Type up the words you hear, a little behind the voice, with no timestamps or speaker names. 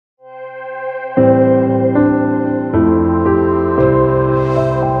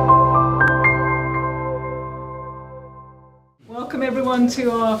everyone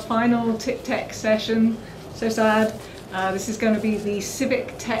to our final TICTeC session. So sad. This is going to be the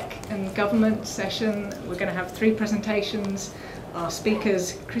Civic Tech and Government session. We're going to have 3 presentations. Our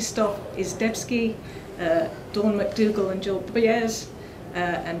speakers, Krzysztof Izdebski, Dawn McDougall and Jill Bjers,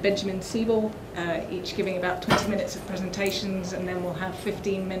 and Benjamin Seibel, each giving about 20 minutes of presentations, and then we'll have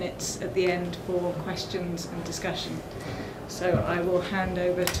 15 minutes at the end for questions and discussion. So I will hand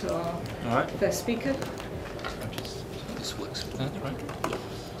over to our first speaker. This works with that, right?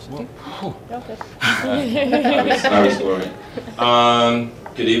 I was worried.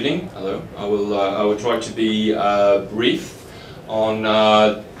 Good evening. Hello. I will try to be brief on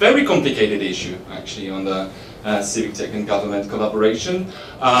a very complicated issue, actually, on the Civic Tech and government collaboration.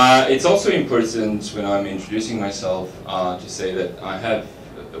 It's also important when I'm introducing myself to say that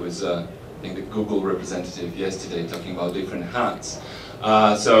there was I think the Google representative yesterday talking about different hats.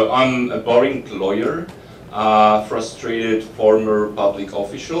 So I'm a boring lawyer, frustrated former public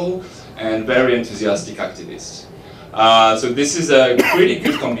official, and very enthusiastic activist. So this is a pretty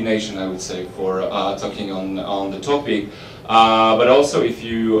good combination, I would say, for talking on the topic. But also, if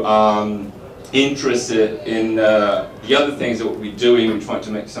you interested in the other things that we're doing, we're trying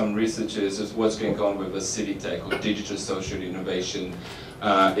to make some researches as what's going on with the Civic Tech or digital social innovation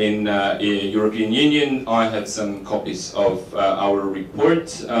in European Union. I have some copies of our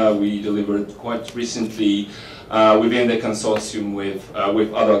report we delivered quite recently within the consortium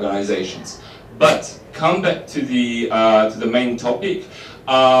with other organizations. But come back to the main topic.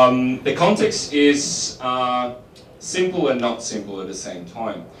 The context is simple and not simple at the same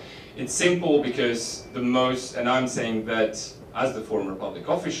time. It's simple because and I'm saying that as the former public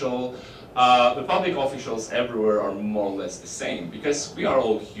official, the public officials everywhere are more or less the same, because we are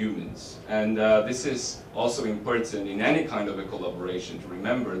all humans. And this is also important in any kind of a collaboration, to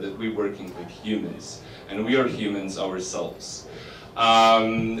remember that we're working with humans, and we are humans ourselves.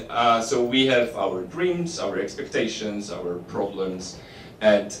 So we have our dreams, our expectations, our problems,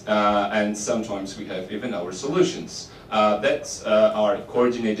 and sometimes we have even our solutions that are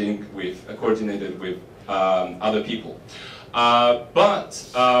coordinated with other people. But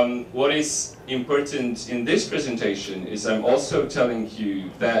what is important in this presentation is I'm also telling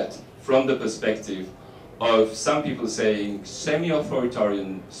you that from the perspective of some people saying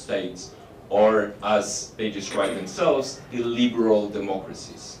semi-authoritarian states, or as they describe themselves, illiberal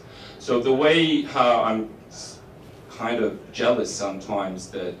democracies. So the way how I'm kind of jealous sometimes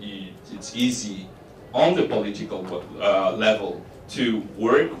that it's easy on the political level to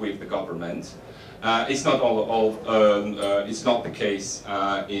work with the government. It's not it's not the case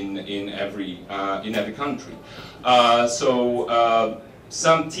in every country. So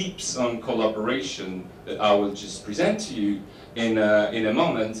some tips on collaboration that I will just present to you in a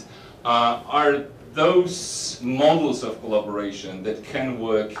moment are those models of collaboration that can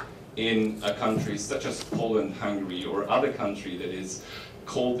work in a country such as Poland, Hungary, or other country that is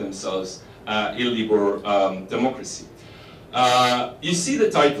called themselves illiberal democracy. You see the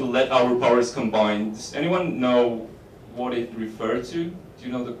title, Let Our Powers Combine. Does anyone know what it referred to? Do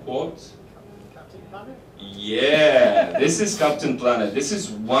you know the quote? Captain Planet? Yeah, this is Captain Planet. This is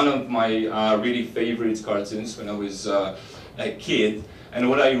one of my really favorite cartoons when I was a kid. And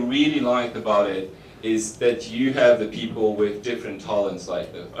what I really liked about it is that you have the people with different talents,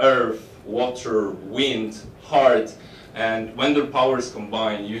 like the earth, water, wind, heart, and when their powers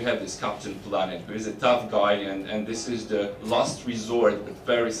combine, you have this Captain Planet, who is a tough guy, and this is the last resort, but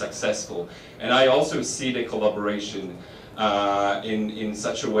very successful. And I also see the collaboration in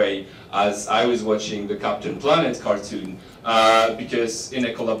such a way as I was watching the Captain Planet cartoon, because in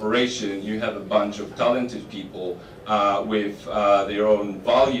a collaboration you have a bunch of talented people with their own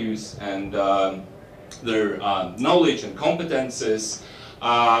values and their knowledge and competences,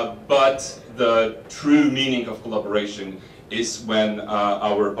 but the true meaning of collaboration is when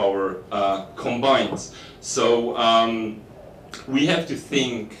our power combines. So we have to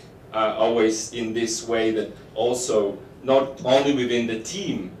think always in this way, that also not only within the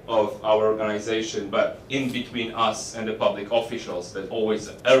team of our organization, but in between us and the public officials, that always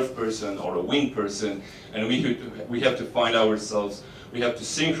an earth person or a wind person, and we have to find ourselves, we have to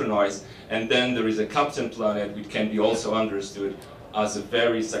synchronize, and then there is a Captain Planet, which can be also understood as a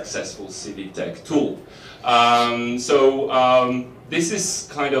very successful Civic Tech tool. This is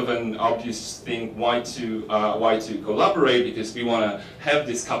kind of an obvious thing why to collaborate, because we want to have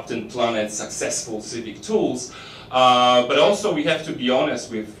this Captain Planet successful civic tools, but also we have to be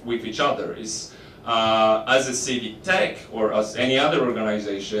honest with each other. As a Civic Tech or as any other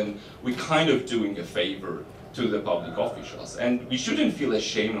organization, we're kind of doing a favor to the public officials, and we shouldn't feel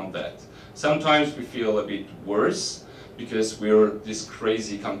ashamed of that. Sometimes we feel a bit worse because we're these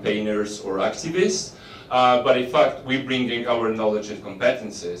crazy campaigners or activists, but in fact we're bringing our knowledge and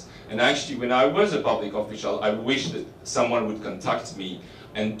competences. And actually, when I was a public official, I wish that someone would contact me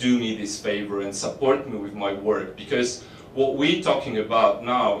and do me this favor and support me with my work, because what we're talking about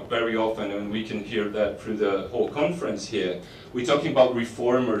now very often, and we can hear that through the whole conference here, we're talking about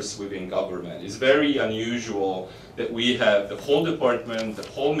reformers within government. It's very unusual that we have the whole department, the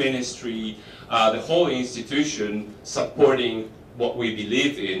whole ministry, the whole institution supporting what we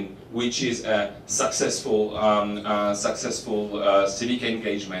believe in, which is a successful, civic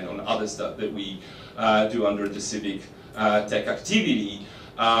engagement on other stuff that we do under the civic tech activity.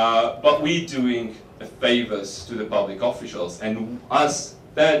 But we're doing favors to the public officials, and as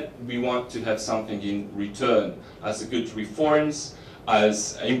that we want to have something in return, as good reforms,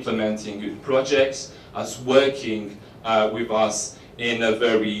 as implementing good projects, as working with us in a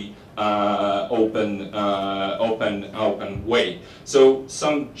very open way. So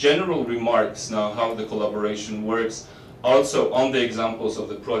some general remarks now how the collaboration works, also on the examples of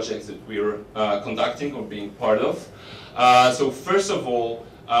the projects that we're conducting or being part of. So first of all,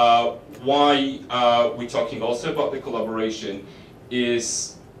 why we're talking also about the collaboration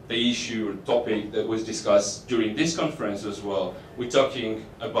is the issue or topic that was discussed during this conference as well. We're talking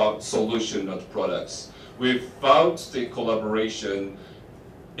about solution, not products. Without the collaboration,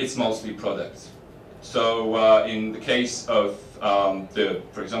 it's mostly products. So in the case of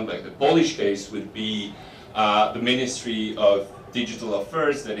for example, like the Polish case would be the Ministry of Digital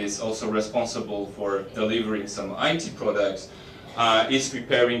Affairs that is also responsible for delivering some IT products, is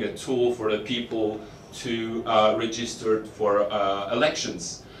preparing a tool for the people to register for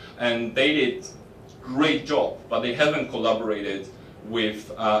elections. And they did a great job, but they haven't collaborated with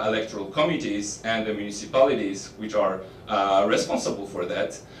electoral committees and the municipalities which are responsible for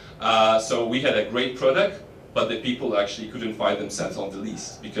that. So we had a great product, but the people actually couldn't find themselves on the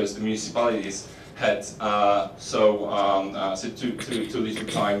list because the municipalities had too little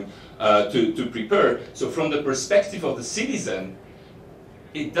time to prepare. So from the perspective of the citizen,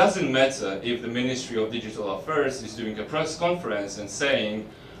 it doesn't matter if the Ministry of Digital Affairs is doing a press conference and saying,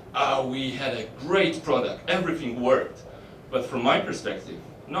 we had a great product, everything worked. But from my perspective,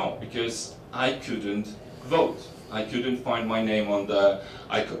 no, because I couldn't vote. I couldn't find my name on the,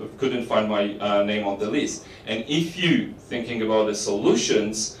 couldn't find my name on the list. And if you thinking about the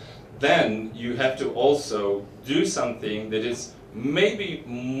solutions, then you have to also do something that is maybe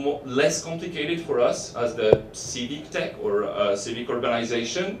less complicated for us as the Civic Tech or civic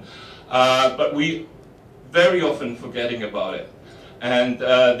organization, but we very often forgetting about it. And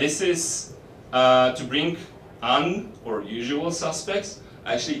this is to bring or usual suspects,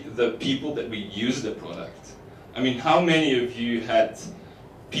 actually the people that we use the product. I mean, how many of you had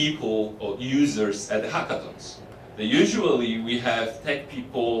people or users at the hackathons? Usually we have tech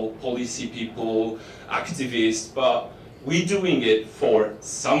people, policy people, activists, but we're doing it for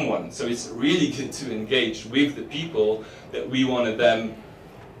someone. So it's really good to engage with the people that we wanted them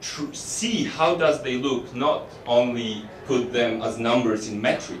to see how does they look, not only put them as numbers in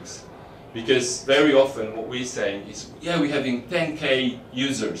metrics. Because very often what we're saying is, yeah, we're having 10K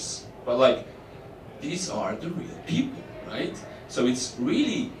users, but like, these are the real people, right? So it's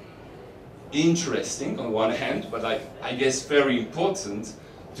really interesting on one hand, but I guess very important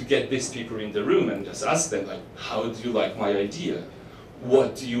to get these people in the room and just ask them, like, how do you like my idea?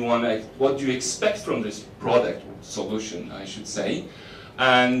 What do you want to, what do you expect from this product or solution, I should say?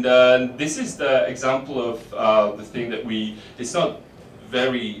 And this is the example of the thing that it's not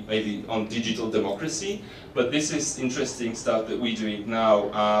very maybe on digital democracy, but this is interesting stuff that we're doing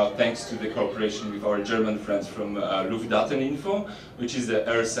now thanks to the cooperation with our German friends from Luftdateninfo, which is the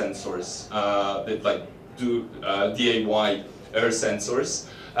air sensors that like do DIY air sensors,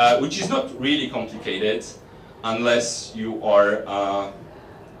 which is not really complicated unless you are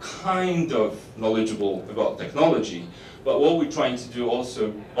kind of knowledgeable about technology. But what we're trying to do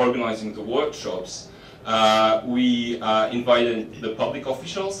also, organizing the workshops, we invited the public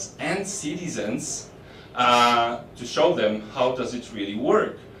officials and citizens to show them how does it really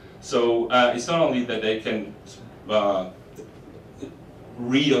work. So it's not only that they can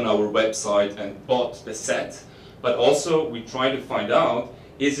read on our website and bought the set, but also we try to find out,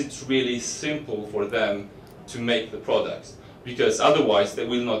 is it really simple for them to make the product? Because otherwise they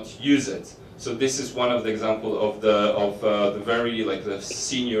will not use it. So this is one of the example of the very like the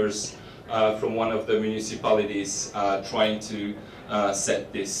seniors from one of the municipalities trying to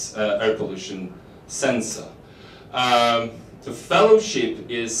set this air pollution sensor. The fellowship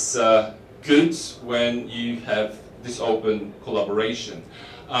is good when you have this open collaboration.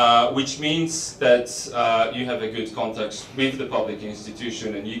 which means that you have a good contact with the public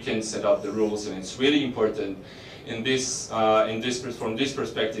institution and you can set up the rules, and it's really important from this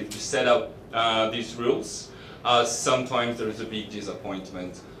perspective to set up these rules. Sometimes there is a big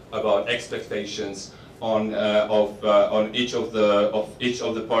disappointment about expectations on each of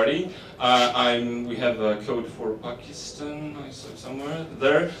the party. We have a code for Pakistan, I saw somewhere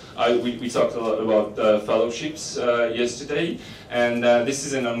there. We talked a lot about fellowships yesterday, and this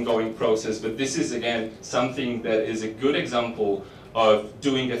is an ongoing process, but this is again something that is a good example of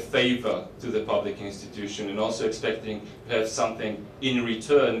doing a favor to the public institution and also expecting to have something in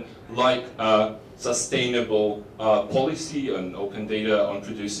return, like sustainable policy on open data, on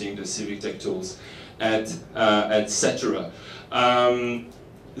producing the Civic Tech tools, etc.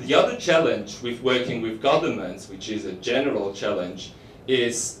 The other challenge with working with governments, which is a general challenge,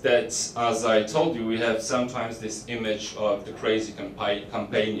 is that, as I told you, we have sometimes this image of the crazy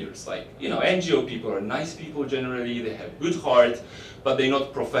campaigners. Like, you know, NGO people are nice people generally, they have good heart, but they're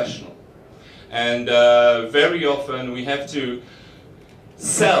not professional. And very often we have to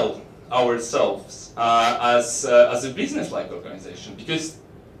sell ourselves as a business-like organization, because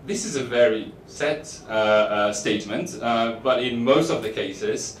this is a very sad statement, but in most of the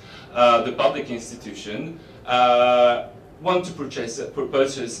cases, the public institution want to purchase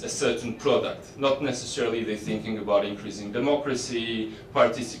a certain product. Not necessarily they're thinking about increasing democracy,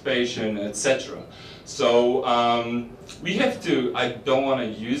 participation, etc. So we have to, I don't want to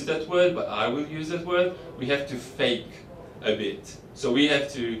use that word, but I will use that word, we have to fake a bit. So we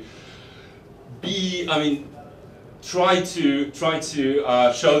have to be, try to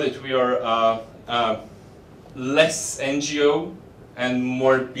show that we are less NGO and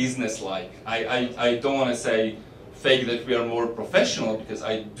more business-like. I don't want to say fake that we are more professional, because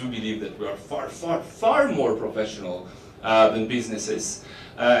I do believe that we are far more professional than businesses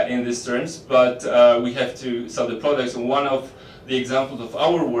in these terms, but we have to sell the products. And one of the examples of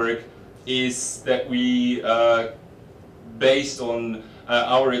our work is that we, based on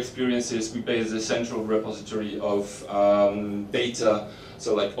our experiences, we base a central repository of data,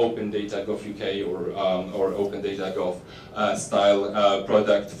 so like Open Data Gov.uk or Open Data Gov style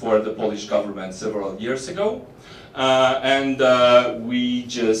product for the Polish government several years ago. And we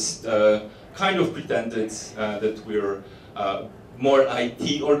just kind of pretended that we're more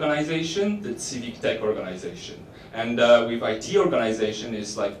IT organization than Civic Tech organization. And with IT organization,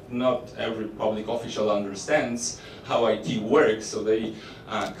 is like not every public official understands how IT works, so they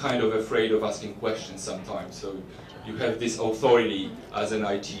are kind of afraid of asking questions sometimes. So you have this authority as an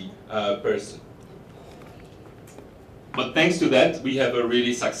IT person. But thanks to that, we have a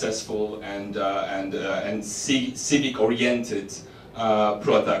really successful and civic-oriented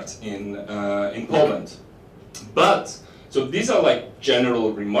product in Poland. But so these are like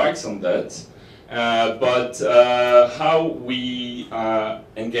general remarks on that. But how we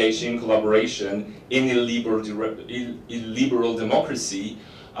engage in collaboration in illiberal democracy,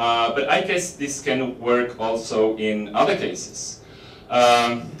 but I guess this can work also in other cases.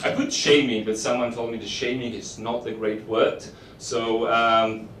 I put shaming, but someone told me the shaming is not a great word, so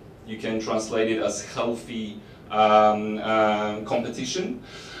you can translate it as healthy competition.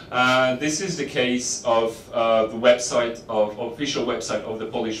 This is the case of the official website of the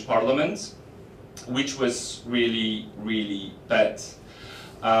Polish Parliament, which was really, really bad.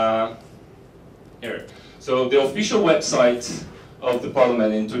 Here. So the official website of the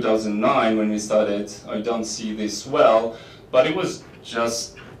Parliament in 2009, when we started, I don't see this well, but it was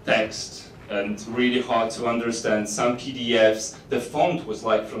just text and really hard to understand. Some PDFs, the font was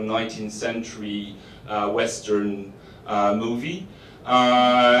like from 19th century Western movie.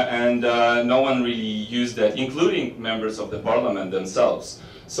 And no one really used that, including members of the Parliament themselves.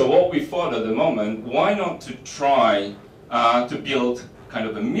 So what we thought at the moment, why not to try to build kind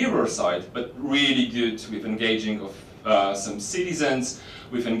of a mirror site, but really good with engaging of some citizens,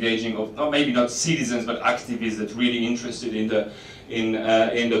 with engaging of, maybe not citizens, but activists that really interested in the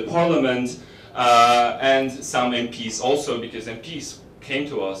Parliament, and some MPs also, because MPs came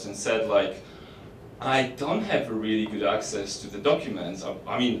to us and said, like, I don't have a really good access to the documents.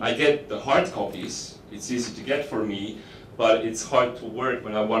 I mean, I get the hard copies, it's easy to get for me, but it's hard to work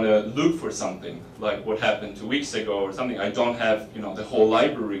when I want to look for something, like what happened 2 weeks ago or something. I don't have, you know, the whole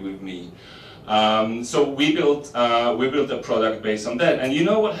library with me. So we built a product based on that. And you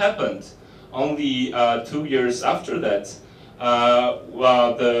know what happened? Only 2 years after that,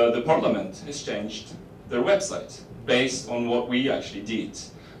 the Parliament has changed their website based on what we actually did.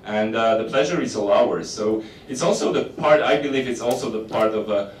 And the pleasure is all ours. So it's also the part, I believe it's also the part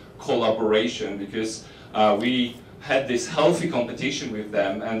of a collaboration, because we had this healthy competition with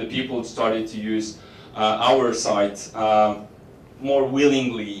them, and the people started to use our site more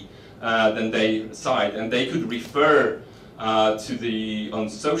willingly than their site, and they could refer on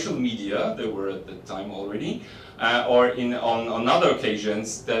social media, they were at the time already, or on other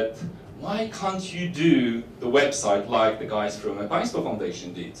occasions, that why can't you do the website like the guys from ePaństwo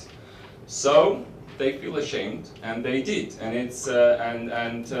Foundation did? So they feel ashamed, and they did, and it's a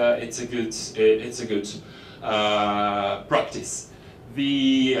good practice.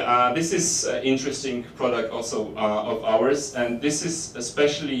 This is an interesting product also of ours, and this is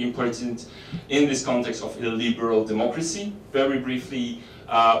especially important in this context of illiberal democracy. Very briefly,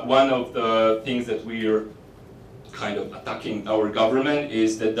 one of the things that we are kind of attacking our government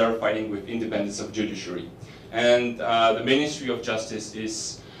is that they're fighting with independence of judiciary. And the Ministry of Justice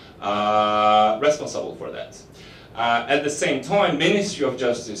is responsible for that. At the same time, Ministry of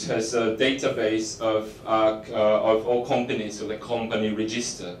Justice has a database of all companies, so the company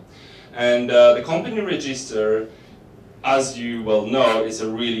register. And the company register, as you well know, is a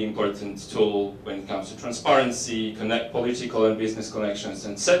really important tool when it comes to transparency, political and business connections,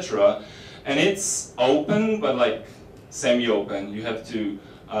 etc. And it's open, but like semi-open. You have to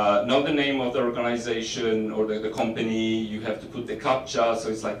know the name of the organization or the company. You have to put the CAPTCHA, so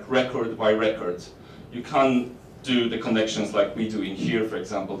it's like record by record. You can't do the connections like we do in here, for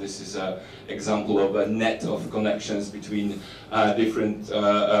example. This is an example of a net of connections between different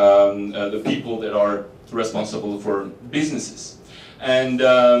the people that are responsible for businesses. And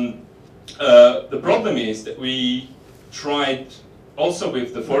the problem is that we tried, also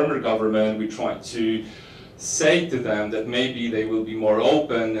with the former government, we tried to say to them that maybe they will be more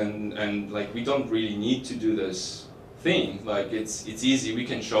open and like we don't really need to do this thing. Like it's easy, we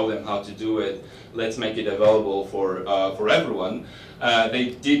can show them how to do it. Let's make it available for everyone.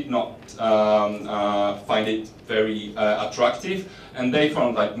 They did not find it very attractive, and they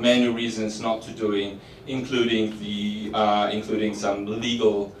found like many reasons not to do it, including some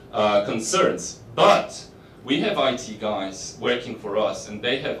legal concerns. But we have IT guys working for us, and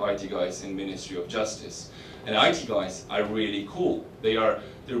they have IT guys in Ministry of Justice. And IT guys are really cool. They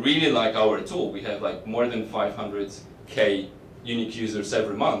really like our tool. We have like more than 500K unique users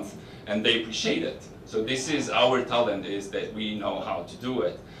every month, and they appreciate it. So this is our talent, is that we know how to do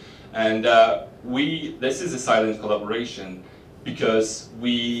it. And this is a silent collaboration because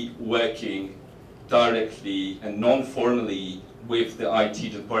we working directly and non-formally with the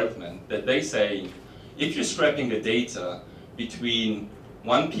IT department, that they say, if you're scraping the data between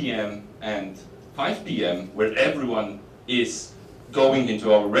 1 p.m. and 5 p.m., where everyone is going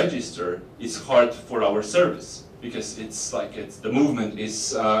into our register, it's hard for our service because the movement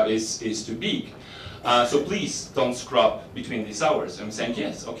is too big. So please don't scrub between these hours. I'm saying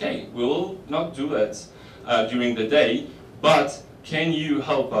yes, okay, we will not do that during the day, but can you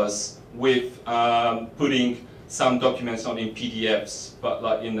help us with putting some documents on in PDFs, but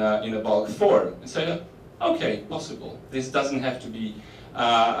like in a bulk form? And say, okay, possible. This doesn't have to be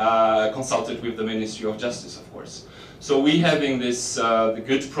consulted with the Ministry of Justice, of course. So we having this the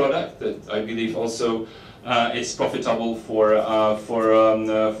good product that I believe also is profitable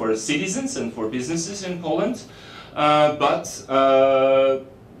for citizens and for businesses in Poland, but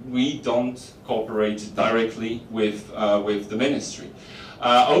we don't cooperate directly with the ministry.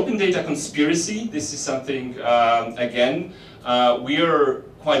 Open data conspiracy. This is something again we are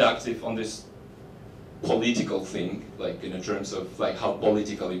quite active on this political thing, like in terms of like how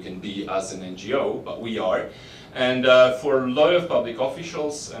political you can be as an NGO, but we are. And for a lot of public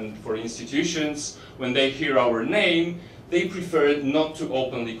officials and for institutions, when they hear our name, they prefer not to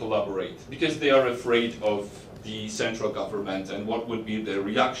openly collaborate because they are afraid of the central government and what would be the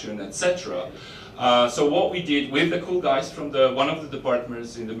reaction, etc. So what we did with the cool guys from one of the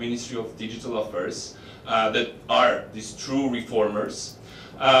departments in the Ministry of Digital Affairs that are these true reformers,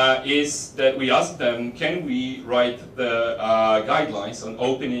 is that we asked them, can we write the guidelines on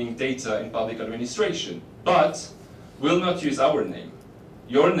opening data in public administration, but will not use our name.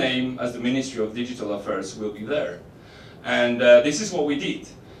 Your name as the Ministry of Digital Affairs will be there. And this is what we did.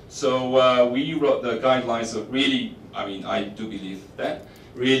 So we wrote the guidelines of really, I mean, I do believe that,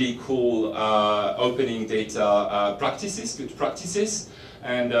 really cool opening data practices, good practices,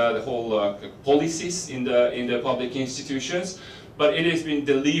 and the whole policies in the public institutions. But it has been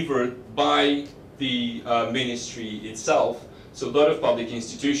delivered by the ministry itself. So a lot of public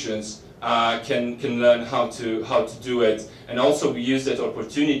institutions can learn how to do it, and also we use that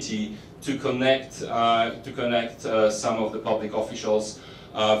opportunity to connect some of the public officials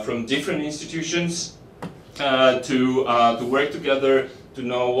from different institutions to work together to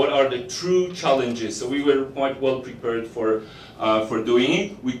know what are the true challenges. So we were quite well prepared for doing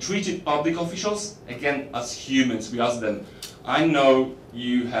it. We treated public officials, again, as humans. We asked them, I know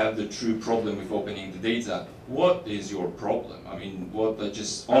you have the true problem with opening the data. What is your problem? I mean,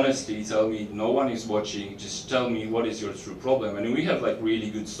 just honestly tell me, no one is watching, just tell me what is your true problem. And we have like really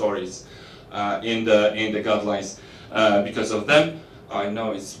good stories in the guidelines because of them. I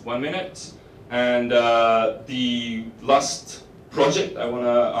know it's 1 minute. And the last project I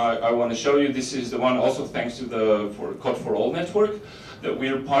wanna show you, this is the one also thanks to the Code for All network that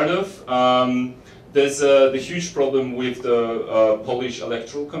we're part of. There's the huge problem with the Polish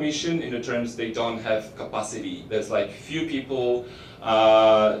Electoral Commission in the terms they don't have capacity. There's like few people,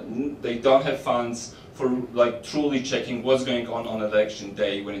 they don't have funds for like truly checking what's going on election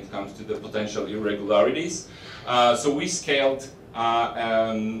day when it comes to the potential irregularities. So we scaled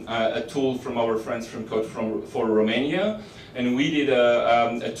a tool from our friends from Code for Romania, and we did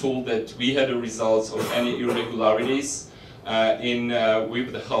a tool that we had the results of any irregularities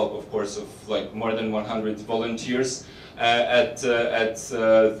with the help, of course, of like more than 100 volunteers at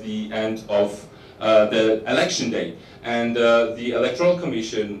the end of the election day. And the Electoral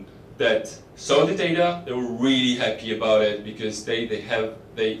Commission that saw the data, they were really happy about it because they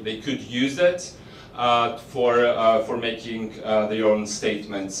could use that for making their own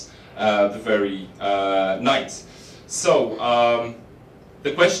statements the very night. So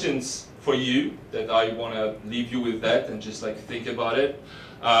the questions for you that I want to leave you with that and just like think about it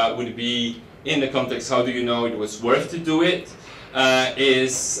would be, in the context, how do you know it was worth to do it,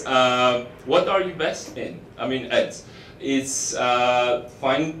 is what are you best in? I mean, it's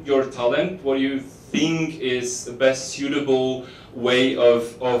find your talent, what you think is the best suitable way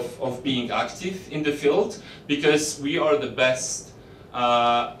of being active in the field, because we are the best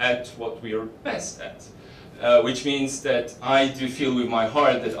at what we are best at. Which means that I do feel with my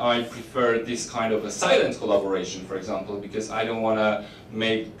heart that I prefer this kind of a silent collaboration, for example, because I don't want to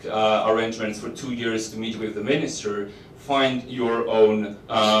make arrangements for 2 years to meet with the minister. Find your own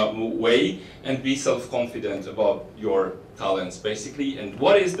way and be self-confident about your talents, basically. And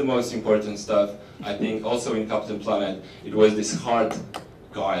what is the most important stuff, I think, also in Captain Planet, it was this hard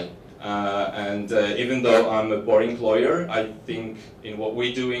guy. Even though I'm a boring lawyer, I think in what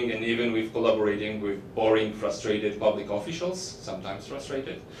we're doing, and even with collaborating with boring, frustrated public officials, sometimes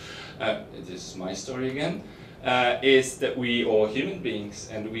frustrated, it is my story again, is that we are human beings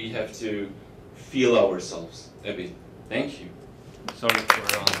and we have to feel ourselves a bit. Thank you. Sorry for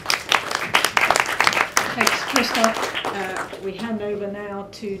Thanks, Krzysztof. We hand over now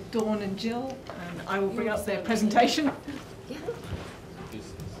to Dawn and Jill, and I will bring up their presentation. Yeah.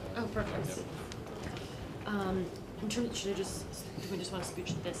 Oh, perfect. In terms, should I do we just want to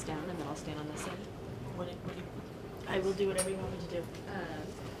scooch this down and then I'll stand on this side? I will do whatever you want me to do.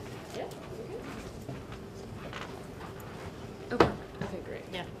 Yeah. Okay. Okay, great.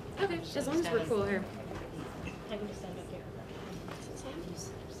 Yeah. Okay, as long as we're cool here. I can just stand up here.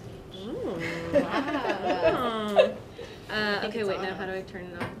 Ooh, wow. Okay, wait, now how do I turn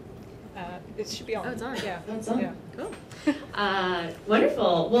it on? It should be on. Oh, it's on. Yeah. Oh, it's on. Yeah. Cool.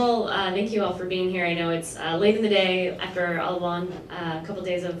 Wonderful. Well, thank you all for being here. I know it's late in the day after a long couple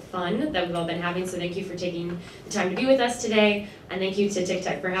days of fun that we've all been having, so thank you for taking the time to be with us today, and thank you to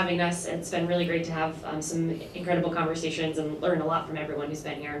TICTeC for having us. It's been really great to have some incredible conversations and learn a lot from everyone who's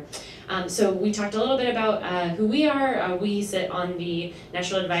been here. So we talked a little bit about who we are. We sit on the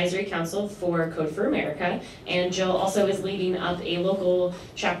National Advisory Council for Code for America, and Jill also is leading up a local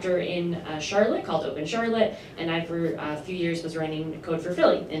chapter in Charlotte called Open Charlotte, and I for a few years was running Code for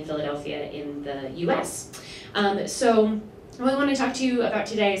Philly in Philadelphia in the US. So what I want to talk to you about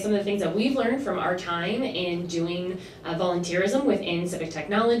today is some of the things that we've learned from our time in doing volunteerism within civic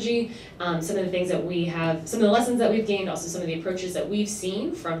technology, some of the things that we have, some of the lessons that we've gained, also some of the approaches that we've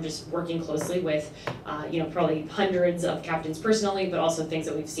seen from just working closely with, probably hundreds of captains personally, but also things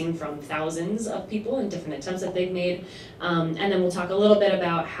that we've seen from thousands of people and different attempts that they've made. And then we'll talk a little bit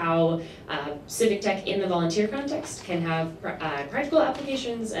about how civic tech in the volunteer context can have practical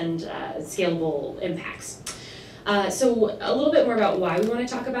applications and scalable impacts. So a little bit more about why we want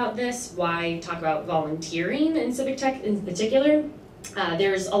to talk about this, why talk about volunteering in civic tech in particular.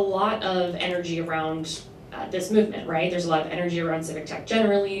 There's a lot of energy around this movement, right? There's a lot of energy around civic tech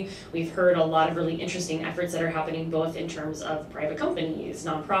generally. We've heard a lot of really interesting efforts that are happening both in terms of private companies,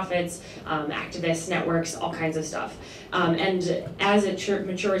 nonprofits, activists, networks, all kinds of stuff. And as it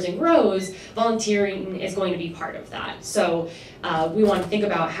matures and grows, volunteering is going to be part of that. So we want to think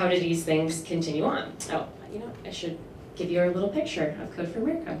about how do these things continue on. Oh, I should give you a little picture of Code for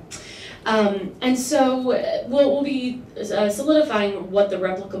America. And so we'll be solidifying what the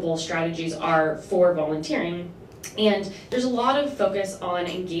replicable strategies are for volunteering. And there's a lot of focus on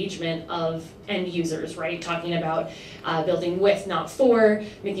engagement of end users, right? Talking about building with, not for,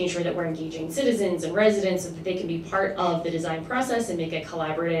 making sure that we're engaging citizens and residents so that they can be part of the design process and make it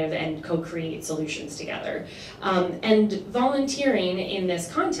collaborative and co-create solutions together. And volunteering in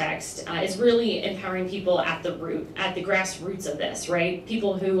this context is really empowering people at the grassroots of this, right?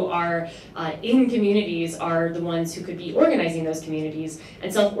 People who are in communities are the ones who could be organizing those communities,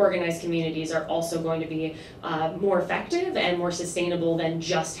 and self-organized communities are also going to be more effective and more sustainable than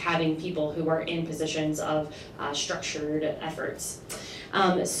just having people who are in positions of structured efforts.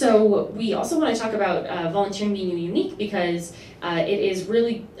 So we also want to talk about volunteering being unique because it is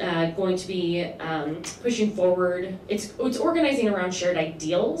really going to be pushing forward, it's organizing around shared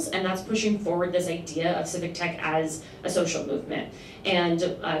ideals, and that's pushing forward this idea of civic tech as a social movement. And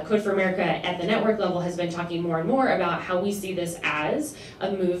Code for America at the network level has been talking more and more about how we see this as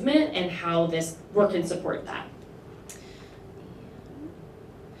a movement and how this work can support that.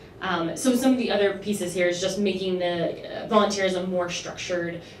 So some of the other pieces here is just making the volunteerism more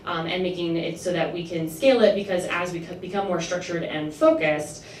structured and making it so that we can scale it, because as we become more structured and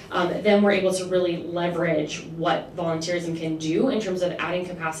focused, then we're able to really leverage what volunteerism can do in terms of adding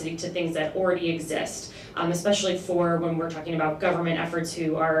capacity to things that already exist, especially for when we're talking about government efforts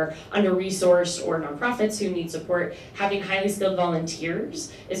who are under-resourced or nonprofits who need support. Having highly skilled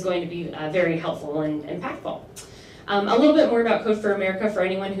volunteers is going to be very helpful and impactful. A little bit more about Code for America for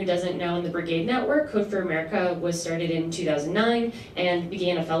anyone who doesn't know in the Brigade Network. Code for America was started in 2009 and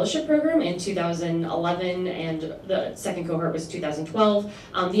began a fellowship program in 2011, and the second cohort was 2012.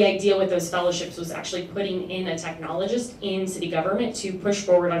 The idea with those fellowships was actually putting in a technologist in city government to push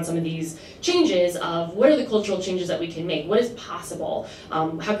forward on some of these changes of what are the cultural changes that we can make, what is possible,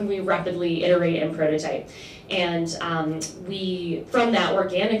 how can we rapidly iterate and prototype. And we, from that,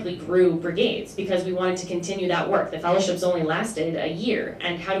 organically grew brigades because we wanted to continue that work. The fellowships only lasted a year,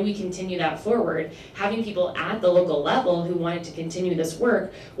 and how do we continue that forward? Having people at the local level who wanted to continue this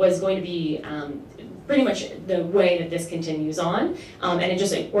work was going to be pretty much the way that this continues on, and it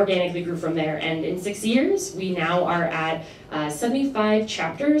just organically grew from there. And in 6 years, we now are at 75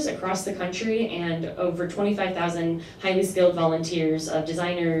 chapters across the country and over 25,000 highly skilled volunteers of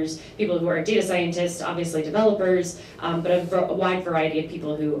designers, people who are data scientists, obviously developers, but a wide variety of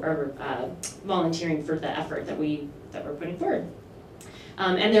people who are volunteering for the effort that we're putting forward.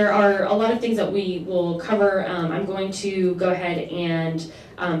 And there are a lot of things that we will cover. I'm going to go ahead and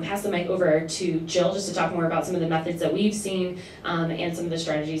pass the mic over to Jill just to talk more about some of the methods that we've seen and some of the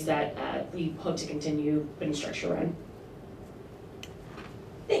strategies that we hope to continue putting structure around.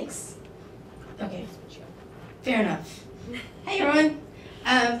 Thanks. Okay, fair enough. Hey everyone.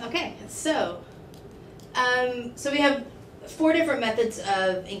 Okay, so we have 4 different methods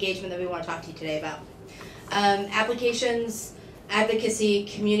of engagement that we want to talk to you today about. Applications, advocacy,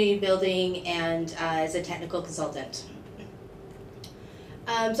 community building, and as a technical consultant.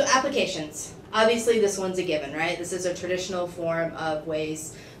 So applications. Obviously this one's a given, right? This is a traditional form of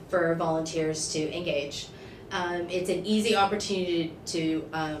ways for volunteers to engage. It's an easy opportunity to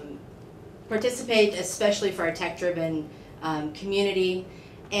participate, especially for a tech-driven community,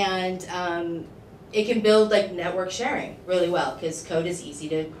 and it can build like network sharing really well because code is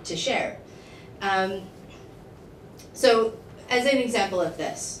easy to share. So as an example of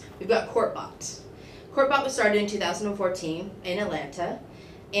this, we've got CourtBot. CourtBot was started in 2014 in Atlanta,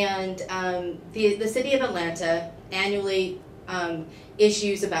 and the city of Atlanta annually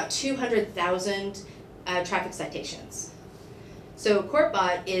issues about 200,000 traffic citations. So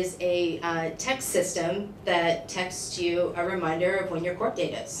CourtBot is a text system that texts you a reminder of when your court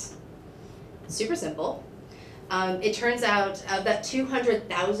date is. Super simple. It turns out of that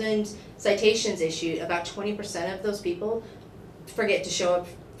 200,000 citations issued, about 20% of those people forget to show up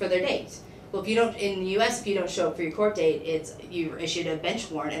for their date. Well, if you don't, in the US, if you don't show up for your court date, you're issued a bench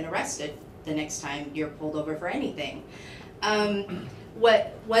warrant and arrested the next time you're pulled over for anything.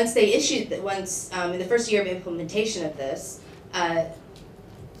 Once in the first year of implementation of this,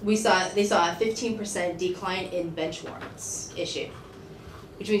 they saw a 15% decline in bench warrants issued,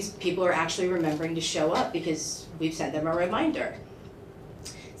 which means people are actually remembering to show up because we've sent them a reminder.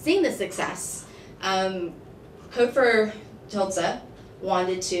 Seeing the success, Code for Tulsa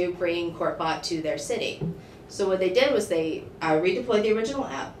wanted to bring CourtBot to their city. So what they did was they redeployed the original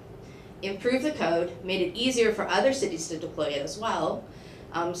app, improved the code, made it easier for other cities to deploy it as well,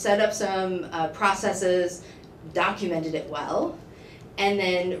 set up some processes, documented it well, and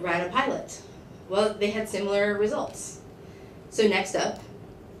then ran a pilot. Well, they had similar results. So next up,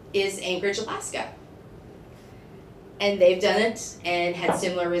 is Anchorage, Alaska. And they've done it and had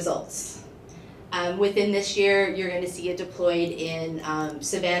similar results. Within this year, you're going to see it deployed in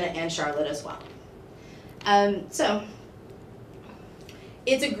Savannah and Charlotte as well. So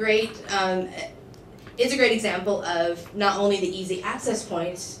it's a great example of not only the easy access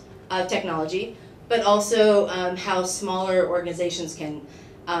points of technology, but also how smaller organizations can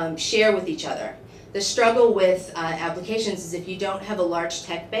share with each other. The struggle with applications is if you don't have a large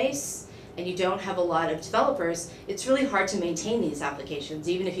tech base and you don't have a lot of developers, it's really hard to maintain these applications,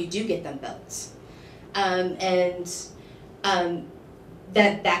 even if you do get them built.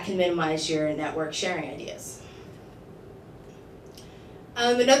 That can minimize your network sharing ideas.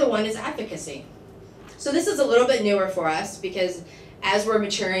 Another one is advocacy. So this is a little bit newer for us because as we're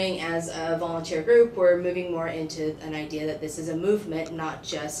maturing as a volunteer group, we're moving more into an idea that this is a movement, not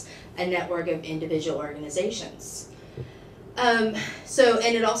just a network of individual organizations. And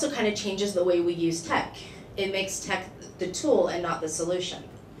it also kind of changes the way we use tech. It makes tech the tool and not the solution,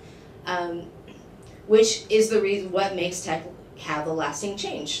 which is the reason what makes tech have a lasting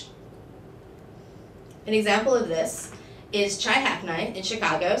change. An example of this is Chi-Hack Night in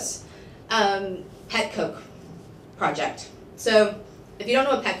Chicago's Pet Coke project. So if you don't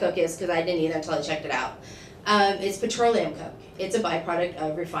know what pet coke is, because I didn't either until I checked it out, it's petroleum coke. It's a byproduct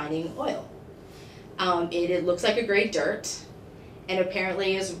of refining oil. It looks like a gray dirt, and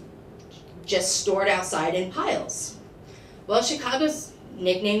apparently is just stored outside in piles. Well, Chicago's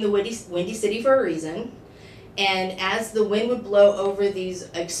nicknamed the Windy City for a reason, and as the wind would blow over these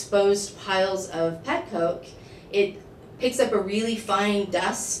exposed piles of pet coke, it picks up a really fine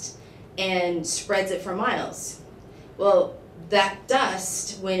dust and spreads it for miles. Well, that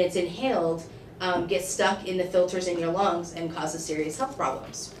dust, when it's inhaled, gets stuck in the filters in your lungs and causes serious health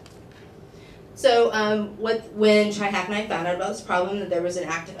problems. So when Chi-Hack Night found out about this problem, that there was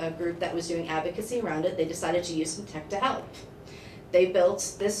a group that was doing advocacy around it, they decided to use some tech to help. They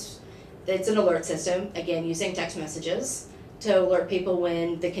built this, it's an alert system, again using text messages, to alert people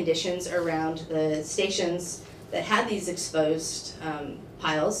when the conditions around the stations that had these exposed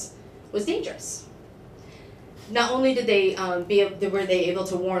piles was dangerous. Not only did they were they able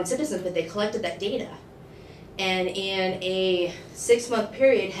to warn citizens, but they collected that data. And in a 6-month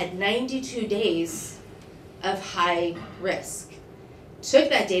period, had 92 days of high risk. Took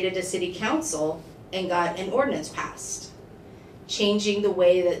that data to city council and got an ordinance passed, changing the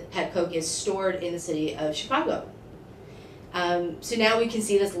way that pet coke is stored in the city of Chicago. So now we can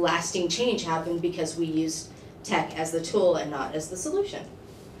see this lasting change happen because we use tech as the tool and not as the solution.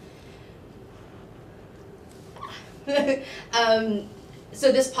 So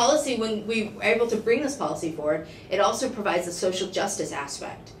this policy, when we were able to bring this policy forward, it also provides a social justice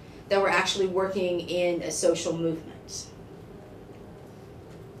aspect, that we're actually working in a social movement.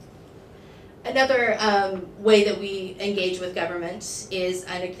 Another way that we engage with government is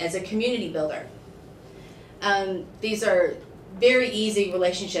as a community builder. These are very easy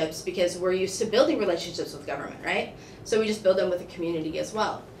relationships because we're used to building relationships with government, right? So we just build them with the community as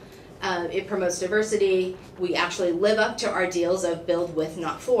well. It promotes diversity. We actually live up to our deals of build with,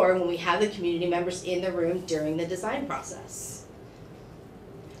 not for, when we have the community members in the room during the design process.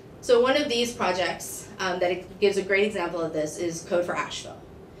 So one of these projects that gives a great example of this is Code for Asheville.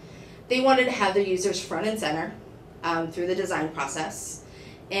 They wanted to have their users front and center through the design process.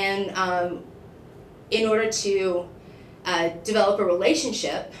 And in order to develop a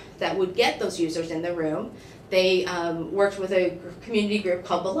relationship that would get those users in the room, they worked with a community group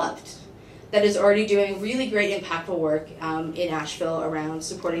called Beloved that is already doing really great impactful work in Asheville around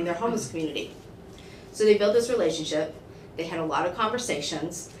supporting their homeless community. So they built this relationship, they had a lot of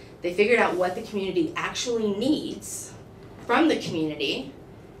conversations, they figured out what the community actually needs from the community,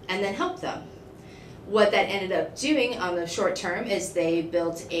 and then helped them. What that ended up doing on the short term is they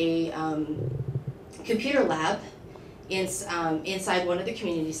built a computer lab inside one of the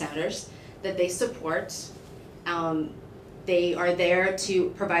community centers that they support. They are there to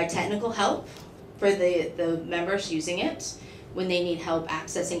provide technical help for the members using it when they need help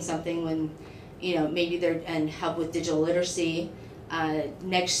accessing something, when maybe and help with digital literacy.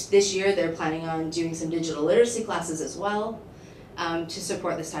 This year they're planning on doing some digital literacy classes as well to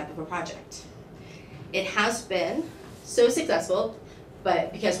support this type of a project. It has been so successful,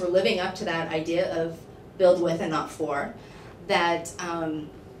 but because we're living up to that idea of build with and not for, that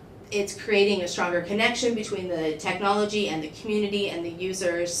it's creating a stronger connection between the technology and the community and the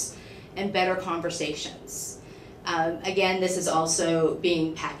users and better conversations. Again, this is also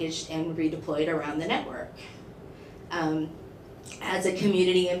being packaged and redeployed around the network as a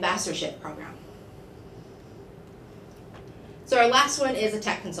community ambassadorship program. So our last one is a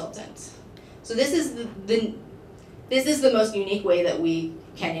tech consultant. So this is the most unique way that we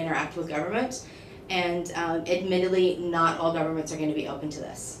can interact with government, and admittedly, not all governments are going to be open to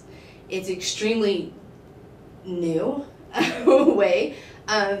this. It's extremely new way,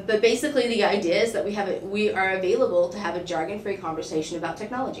 but basically the idea is that we are available to have a jargon-free conversation about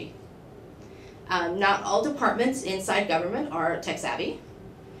technology. Not all departments inside government are tech savvy.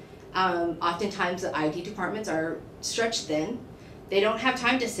 Oftentimes the IT departments are stretched thin. They don't have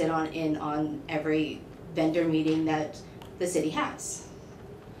time to sit in on every vendor meeting that the city has.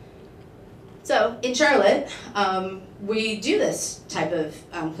 So in Charlotte, we do this type of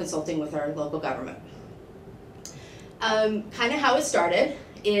consulting with our local government. Kind of how it started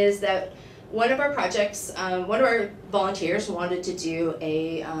is that one of our projects, one of our volunteers wanted to do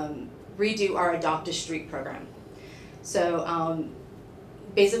redo our Adopt a Street program. So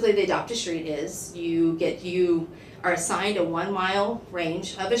basically the Adopt a Street is you are assigned a 1 mile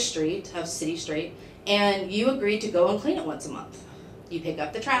range of a street, of city street, and you agree to go and clean it once a month. You pick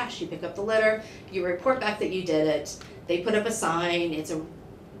up the trash, you pick up the litter, you report back that you did it. They put up a sign. It's a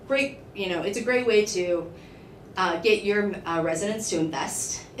great, it's a great way to get your residents to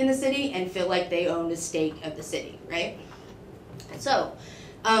invest in the city and feel like they own a stake of the city, right? So,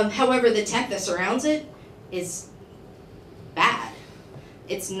 however, the tech that surrounds it is bad.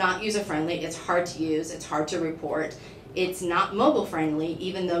 It's not user-friendly, it's hard to use, it's hard to report. It's not mobile-friendly,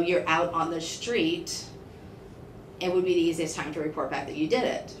 even though you're out on the street. It would be the easiest time to report back that you did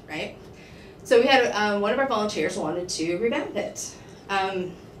it, right? So we had one of our volunteers wanted to revamp it.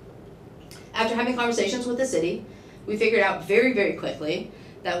 After having conversations with the city, we figured out very, very quickly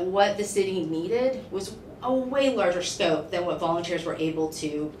that what the city needed was a way larger scope than what volunteers were able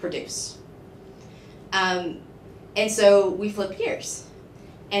to produce. And so we flipped gears.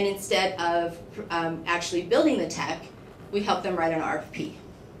 And instead of actually building the tech, we helped them write an RFP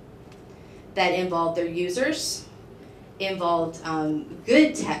that involved their users, involved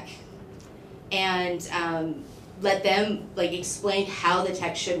good tech, and let them explain how the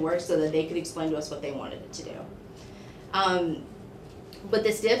tech should work so that they could explain to us what they wanted it to do. What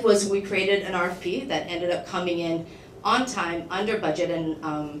this did was we created an RFP that ended up coming in on time, under budget,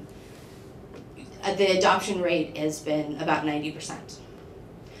 and the adoption rate has been about 90%.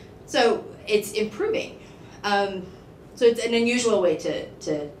 So it's improving. So it's an unusual way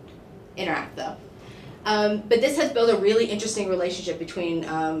to interact though. But this has built a really interesting relationship between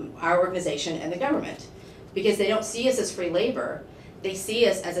our organization and the government, because they don't see us as free labor, they see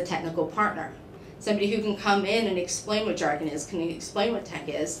us as a technical partner. Somebody who can come in and explain what jargon is, can explain what tech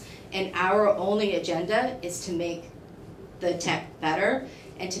is, and our only agenda is to make the tech better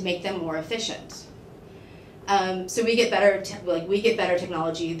and to make them more efficient. So we get better, we get better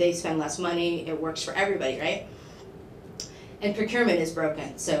technology, they spend less money, it works for everybody, right? And procurement is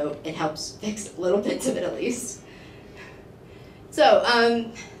broken, so it helps fix little bits of it at least. So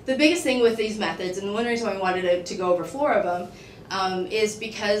the biggest thing with these methods, and one reason why we wanted to go over 4 of them, is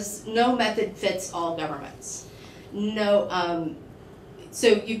because no method fits all governments. So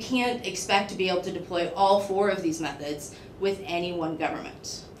you can't expect to be able to deploy all 4 of these methods with any one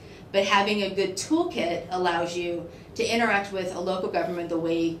government. But having a good toolkit allows you to interact with a local government the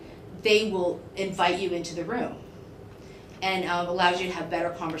way they will invite you into the room, and allows you to have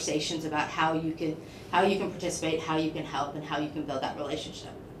better conversations about how you can participate, how you can help, and how you can build that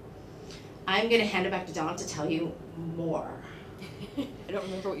relationship. I'm going to hand it back to Dawn to tell you more. I don't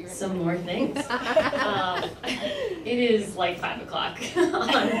remember what you were Some more things. It is like 5 o'clock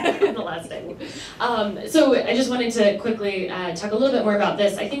on the last day. So I just wanted to quickly talk a little bit more about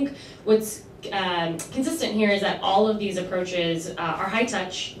this. I think what's consistent here is that all of these approaches are high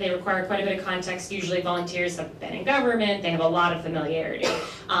touch. They require quite a bit of context. Usually volunteers have been in government. They have a lot of familiarity.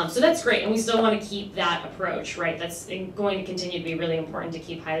 So that's great, and we still want to keep that approach, right? That's going to continue to be really important to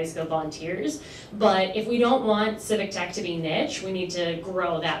keep highly skilled volunteers. But if we don't want Civic Tech to be niche, we need to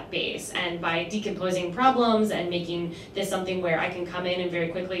grow that base. And by decomposing problems and making this something where I can come in and very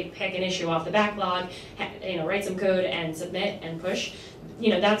quickly pick an issue off the backlog, write some code and submit and push,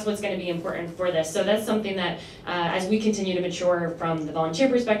 that's what's going to be important for this. So that's something that, as we continue to mature from the volunteer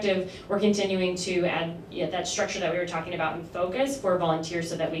perspective, we're continuing to add that structure that we were talking about and focus for volunteers,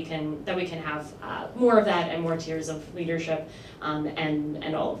 so that we can have more of that and more tiers of leadership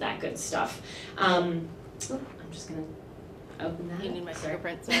and all of that good stuff. I'm just going to open that. You need my Sorry.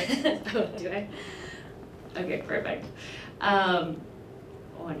 fingerprint, sorry. Oh, do I? Okay, perfect.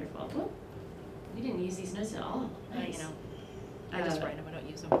 Wonderful. Well, we didn't use these notes at all. Nice. I just write them, I don't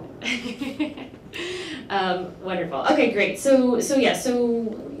use them. Wonderful. Okay, great. So let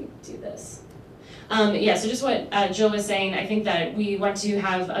me do this. Yeah, so just what Jill was saying, I think that we want to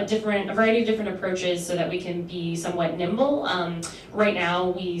have a variety of different approaches so that we can be somewhat nimble. Right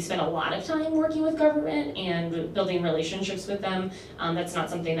now, we spend a lot of time working with government and building relationships with them. That's not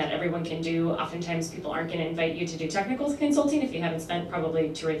something that everyone can do. Oftentimes, people aren't going to invite you to do technical consulting if you haven't spent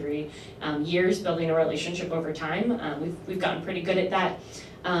probably 2 or 3 years building a relationship over time. We've gotten pretty good at that.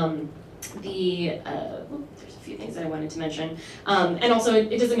 There's a few things that I wanted to mention. And also,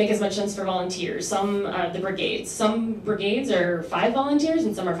 it doesn't make as much sense for volunteers. Some brigades are 5 volunteers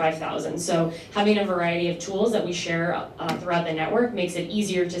and some are 5,000. So having a variety of tools that we share throughout the network makes it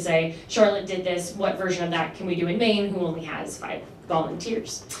easier to say, Charlotte did this, what version of that can we do in Maine, who only has 5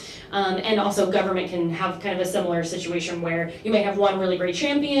 volunteers. And also government can have kind of a similar situation where you might have one really great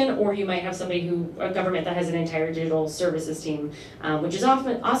champion, or you might have a government that has an entire digital services team, which is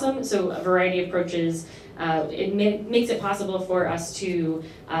often awesome. So a variety of approaches. It makes it possible for us to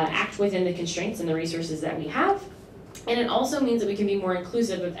act within the constraints and the resources that we have. And it also means that we can be more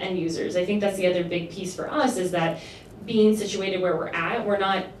inclusive of end users. I think that's the other big piece for us, is that being situated where we're at,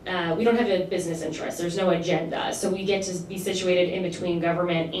 we don't have a business interest. There's no agenda. So we get to be situated in between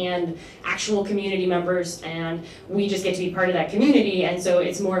government and actual community members, and we just get to be part of that community. And so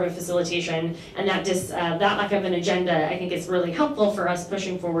it's more of a facilitation, and that lack of an agenda, I think, is really helpful for us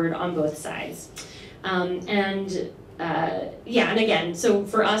pushing forward on both sides. And again, so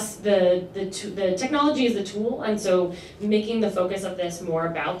for us, the technology is the tool, and so making the focus of this more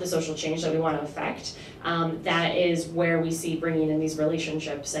about the social change that we want to affect, that is where we see bringing in these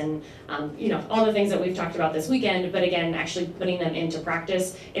relationships and, all the things that we've talked about this weekend, but again, actually putting them into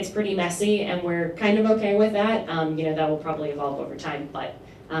practice. It's pretty messy, and we're kind of okay with that. That will probably evolve over time, but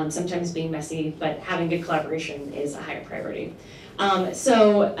sometimes being messy, but having good collaboration is a higher priority.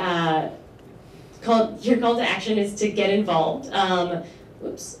 Your call to action is to get involved.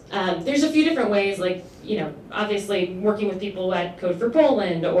 There's a few different ways, like, obviously working with people at Code for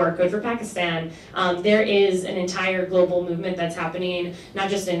Poland or Code for Pakistan. There is an entire global movement that's happening, not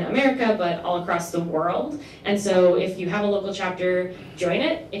just in America, but all across the world. And so if you have a local chapter, join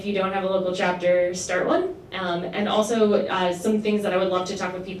it. If you don't have a local chapter, start one. And also some things that I would love to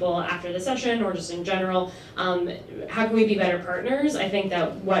talk with people after the session, or just in general, how can we be better partners? I think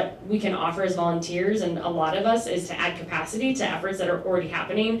that what we can offer as volunteers, and a lot of us, is to add capacity to efforts that are already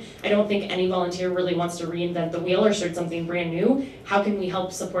happening. I don't think any volunteer really wants to reinvent the wheel or start something brand new. How can we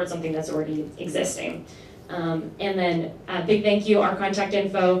help support something that's already existing? And then a big thank you, our contact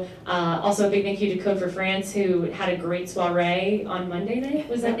info. Also a big thank you to Code for France, who had a great soiree on Monday night.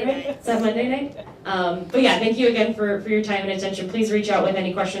 Was that right? Is that Monday night? But yeah, thank you again for your time and attention. Please reach out with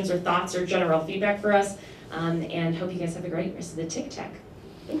any questions or thoughts or general feedback for us. And hope you guys have a great rest of the TICTeC.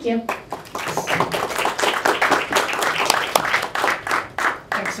 Thank you.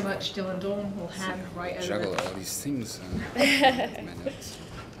 Thanks so much, Jill and Dawn. We'll hand right over. Juggle all these things.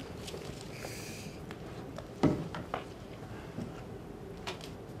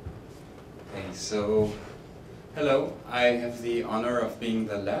 So, hello. I have the honor of being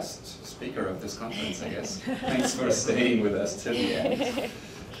the last speaker of this conference, I guess. Thanks for staying with us till the end.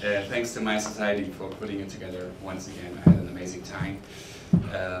 Thanks to mySociety for putting it together once again. I had an amazing time.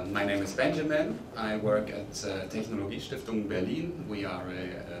 My name is Benjamin. I work at Technologiestiftung Berlin. We are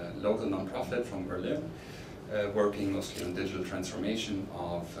a local nonprofit from Berlin, working mostly on digital transformation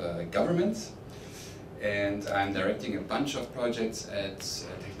of governments. And I'm directing a bunch of projects at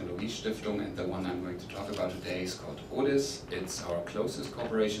Technologiestiftung, and the one I'm going to talk about today is called ODIS. It's our closest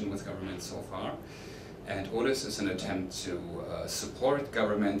cooperation with government so far. And ODIS is an attempt to support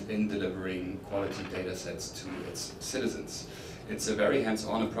government in delivering quality data sets to its citizens. It's a very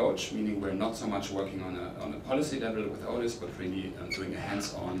hands-on approach, meaning we're not so much working on a policy level with ODIS, but really doing a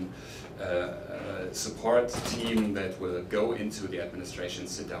hands-on support team that will go into the administration,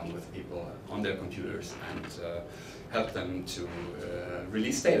 sit down with people on their computers, and help them to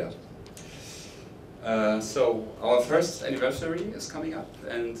release data. So our first anniversary is coming up,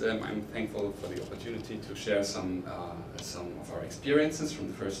 and I'm thankful for the opportunity to share some of our experiences from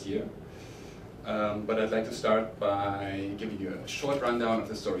the first year. But I'd like to start by giving you a short rundown of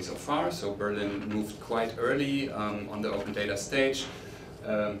the story so far. So Berlin moved quite early on the open data stage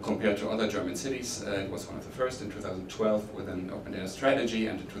compared to other German cities. It was one of the first in 2012 with an open data strategy,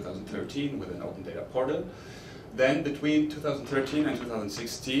 and in 2013 with an open data portal. Then between 2013 and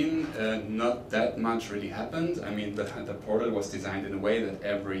 2016, not that much really happened. I mean, the portal was designed in a way that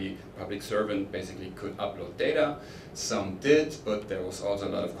every public servant basically could upload data. Some did, but there was also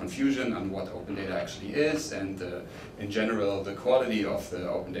a lot of confusion on what open data actually is, and in general, the quality of the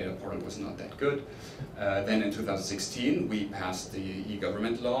open data portal was not that good. Then in 2016, we passed the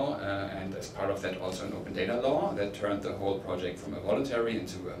e-government law, and as part of that also an open data law that turned the whole project from a voluntary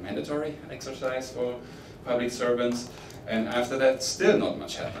into a mandatory exercise for public servants, and after that still not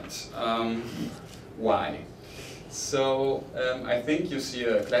much happened. Why? So I think you see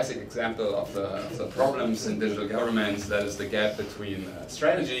a classic example of the problems in digital governments, that is the gap between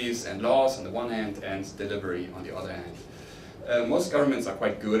strategies and laws on the one hand and delivery on the other hand. Most governments are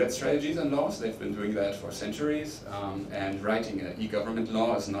quite good at strategies and laws. They've been doing that for centuries, and writing an e-government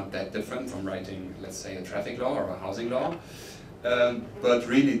law is not that different from writing, let's say, a traffic law or a housing law. But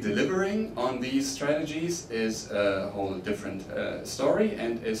really delivering on these strategies is a whole different story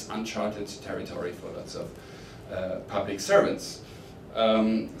and is uncharted territory for lots of public servants.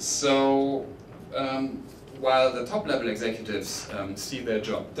 While the top-level executives see their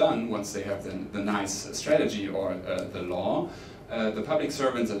job done once they have the nice strategy or the law, the public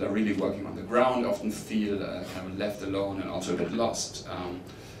servants that are really working on the ground often feel kind of left alone and also a bit lost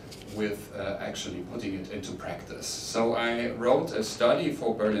with actually putting it into practice. So I wrote a study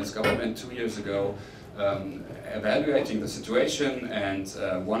for Berlin's government 2 years ago evaluating the situation, and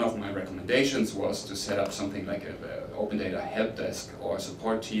one of my recommendations was to set up something like an open data help desk or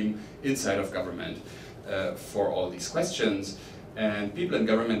support team inside of government for all these questions. And people in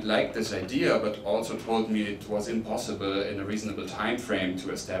government liked this idea, but also told me it was impossible in a reasonable time frame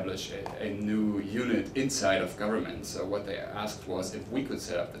to establish a new unit inside of government. So what they asked was if we could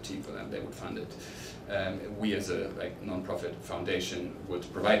set up the team for them, they would fund it. We as a non-profit foundation would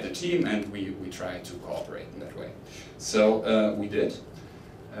provide the team, and we try to cooperate in that way. So we did.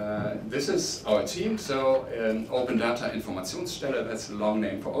 This is our team, so Open Data Informationsstelle, that's a long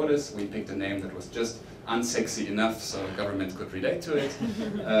name for Otis. We picked a name that was just unsexy enough so government could relate to it,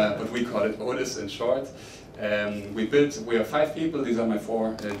 but we call it Otis in short. We are 5 people, these are my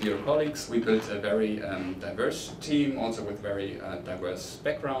 4 dear colleagues. We built a very diverse team, also with very diverse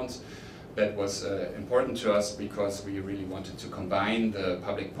backgrounds. That was important to us because we really wanted to combine the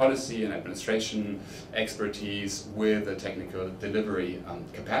public policy and administration expertise with the technical delivery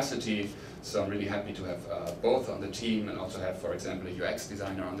capacity. So I'm really happy to have both on the team, and also have, for example, a UX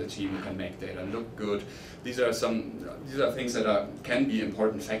designer on the team who can make data look good. These are things that can be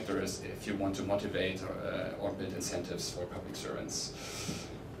important factors if you want to motivate or build incentives for public servants.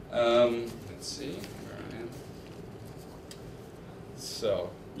 Let's see where I am. So.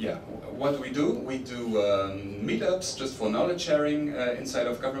 Yeah, what do? We do meetups just for knowledge sharing inside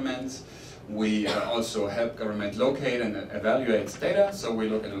of government. We also help government locate and evaluate data, so we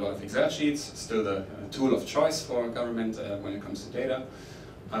look at a lot of Excel sheets, still the tool of choice for government when it comes to data.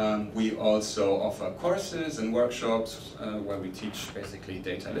 We also offer courses and workshops where we teach basically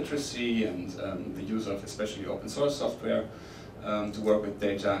data literacy and the use of especially open source software to work with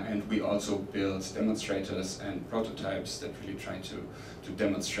data, and we also build demonstrators and prototypes that really try to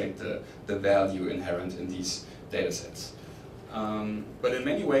demonstrate the value inherent in these data sets. But in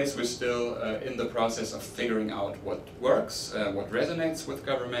many ways we're still in the process of figuring out what works, what resonates with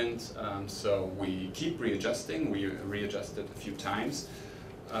government, so we keep readjusting. We readjusted a few times.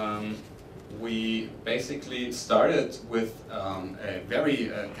 We basically started with a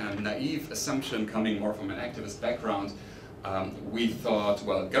very kind of naive assumption coming more from an activist background. We thought,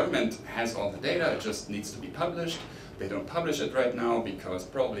 well, government has all the data, it just needs to be published. They don't publish it right now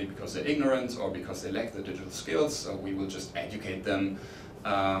probably because they're ignorant or because they lack the digital skills, so we will just educate them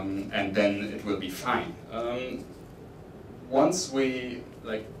and then it will be fine. Once we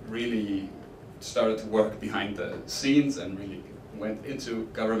really started to work behind the scenes and really went into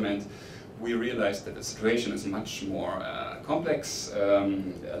government, we realized that the situation is much more complex,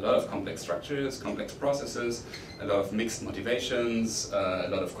 a lot of complex structures, complex processes, a lot of mixed motivations, a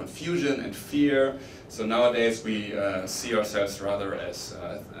lot of confusion and fear. So nowadays we see ourselves rather as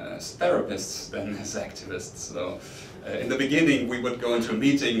therapists than as activists. So in the beginning we would go into a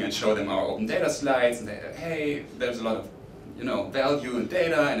meeting and show them our open data slides and they, hey, there's a lot of value in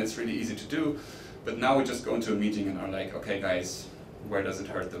data and it's really easy to do. But now we just go into a meeting and are like, okay guys, where does it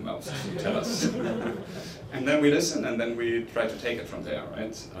hurt the most? Tell us. And then we listen, and then we try to take it from there,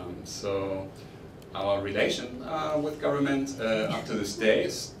 right? So our relation with government up to this day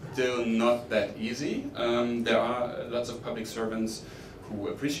is still not that easy. There are lots of public servants who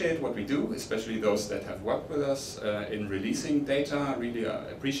appreciate what we do, especially those that have worked with us in releasing data, really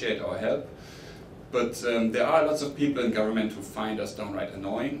appreciate our help. But there are lots of people in government who find us downright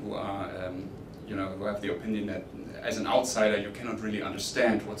annoying, who are, who have the opinion that as an outsider you cannot really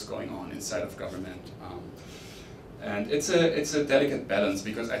understand what's going on inside of government. And it's a delicate balance,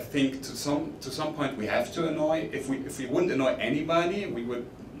 because I think to some point we have to annoy. If we wouldn't annoy anybody, we would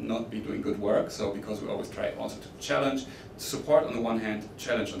not be doing good work. So because we always try also to challenge, support on the one hand,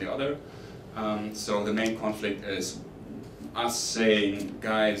 challenge on the other. So the main conflict is us saying,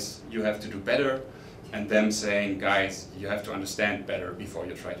 guys, you have to do better, and them saying, guys, you have to understand better before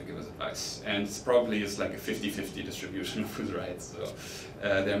you try to give us advice. And it's probably like a 50-50 distribution of who's right. So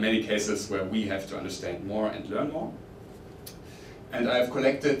there are many cases where we have to understand more and learn more. And I've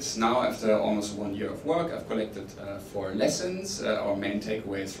collected, now after almost 1 year of work, I've collected 4 lessons, our main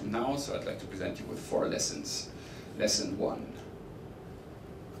takeaways from now. So I'd like to present you with 4 lessons. Lesson 1.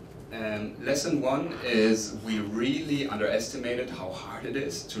 Lesson 1 is we really underestimated how hard it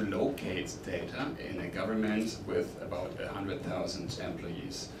is to locate data in a government with about 100,000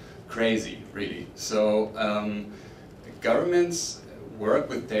 employees. Crazy, really. So governments work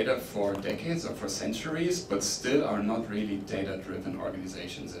with data for decades or for centuries, but still are not really data-driven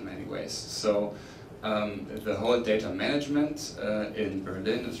organizations in many ways. So the whole data management in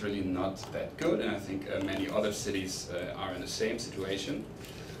Berlin is really not that good, and I think many other cities are in the same situation.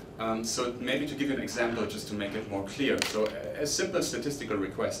 So maybe to give you an example, just to make it more clear. So a simple statistical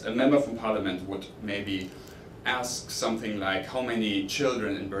request, a member from parliament would maybe ask something like how many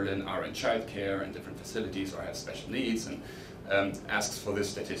children in Berlin are in childcare and different facilities or have special needs, and asks for the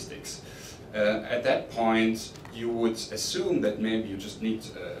statistics. At that point, you would assume that maybe you just need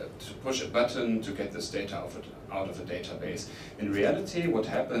to push a button to get this data out of a database. In reality, what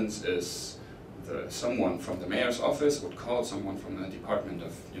happens is someone from the mayor's office would call someone from the Department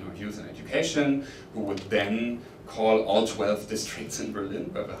of Youth and Education, who would then call all 12 districts in Berlin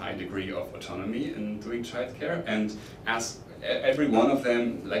who have a high degree of autonomy in doing childcare, and ask every one of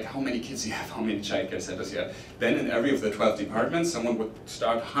them, like, how many kids you have, how many childcare centers you have. Then in every of the 12 departments, someone would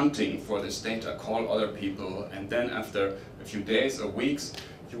start hunting for this data, call other people, and then after a few days or weeks,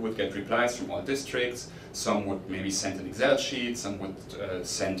 you would get replies from all districts. Some would maybe send an Excel sheet, some would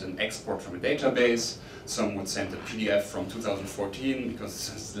send an export from a database, some would send a PDF from 2014 because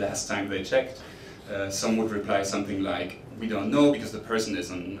this is the last time they checked. Some would reply something like, we don't know because the person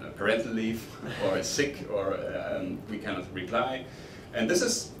is on parental leave or is sick, or we cannot reply. And this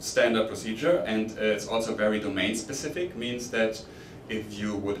is standard procedure, and it's also very domain specific, means that if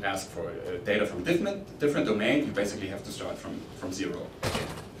you would ask for data from different domain, you basically have to start from zero.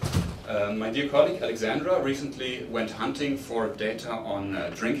 My dear colleague Alexandra recently went hunting for data on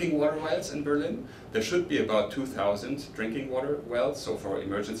drinking water wells in Berlin. There should be about 2,000 drinking water wells, so for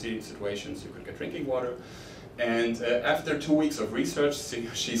emergency situations you could get drinking water. And after 2 weeks of research,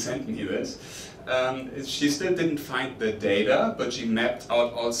 she sent me this. She still didn't find the data, but she mapped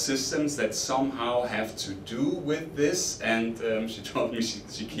out all systems that somehow have to do with this, and she told me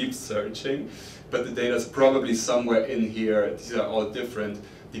she keeps searching, but the data is probably somewhere in here. These are all different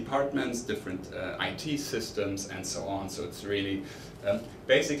departments, different IT systems, and so on. So it's really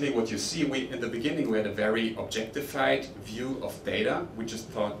basically what you see. In the beginning we had a very objectified view of data. We just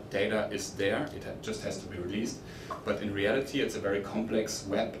thought data is there, it just has to be released. But in reality it's a very complex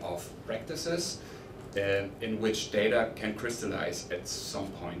web of practices in which data can crystallize at some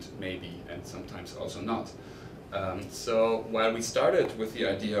point maybe, and sometimes also not. So while we started with the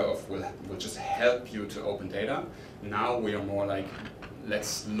idea of we'll just help you to open data, now we are more like,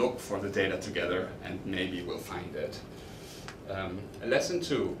 let's look for the data together and maybe we'll find it. Lesson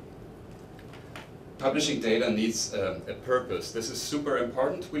 2. Publishing data needs a purpose. This is super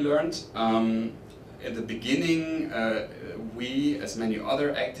important, we learned. In the beginning, we, as many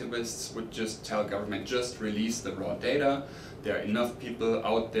other activists, would just tell government, just release the raw data. There are enough people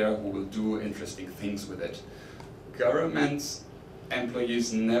out there who will do interesting things with it. Governments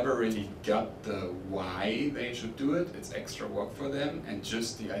employees never really got the why they should do it. It's extra work for them, and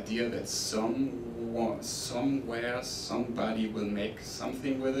just the idea that somewhere somebody will make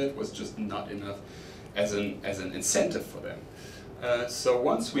something with it was just not enough as an incentive for them. So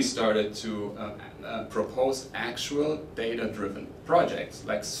once we started to propose actual data-driven projects,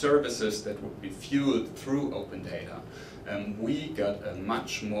 like services that would be fueled through open data, we got a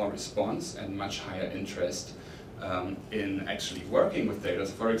much more response and much higher interest in actually working with data.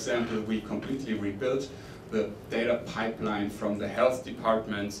 So for example, we completely rebuilt the data pipeline from the health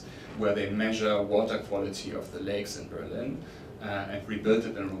departments where they measure water quality of the lakes in Berlin, and rebuilt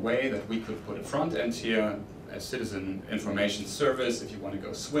it in a way that we could put a front end here, a citizen information service. If you want to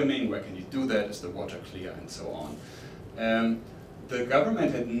go swimming, where can you do that? Is the water clear? And so on. the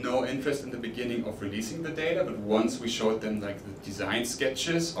government had no interest in the beginning of releasing the data, but once we showed them like the design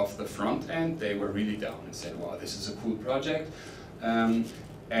sketches of the front end, they were really down and said, wow, this is a cool project.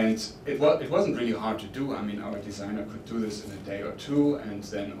 And it wasn't really hard to do. I mean, our designer could do this in a day or two, and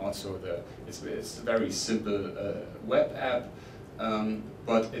then also it's a very simple web app,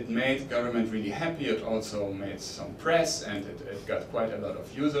 but it made government really happy. It also made some press, and it got quite a lot of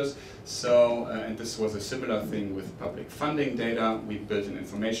users. So, and this was a similar thing with public funding data. We built an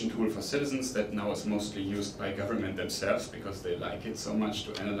information tool for citizens that now is mostly used by government themselves because they like it so much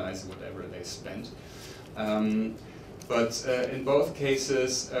to analyze whatever they spend. But in both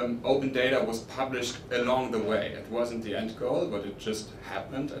cases, open data was published along the way. It wasn't the end goal, but it just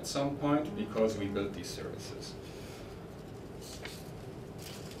happened at some point because we built these services.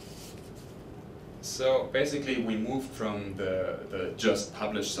 So basically, we moved from the just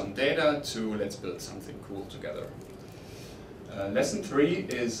publish some data to let's build something cool together. Lesson 3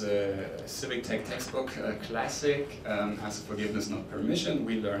 is a Civic Tech textbook, a classic, ask forgiveness, not permission.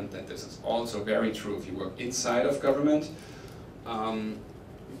 We learned that this is also very true if you work inside of government.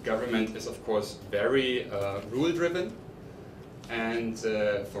 Government is, of course, very rule-driven, and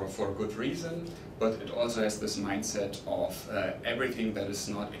for a good reason, but it also has this mindset of everything that is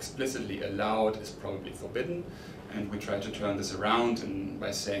not explicitly allowed is probably forbidden. And we try to turn this around and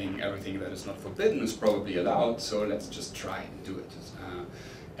by saying everything that is not forbidden is probably allowed, so let's just try and do it.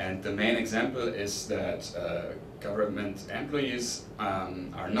 And the main example is that government employees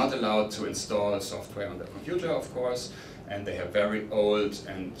are not allowed to install software on their computer, of course, and they have very old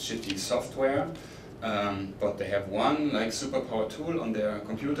and shitty software, but they have one like superpower tool on their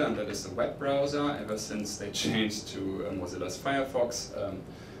computer, and that is the web browser. Ever since they changed to Mozilla's Firefox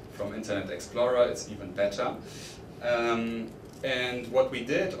from Internet Explorer, it's even better. And what we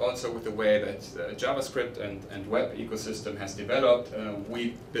did also with the way that JavaScript and web ecosystem has developed,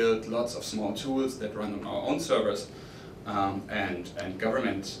 we built lots of small tools that run on our own servers, and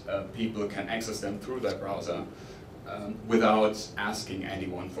government people can access them through their browser without asking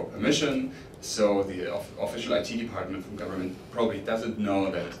anyone for permission. So the official IT department from government probably doesn't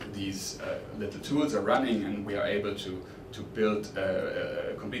know that these little tools are running, and we are able to build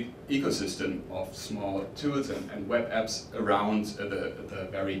a complete ecosystem of small tools and web apps around the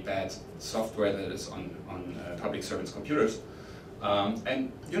very bad software that is on public servants' computers.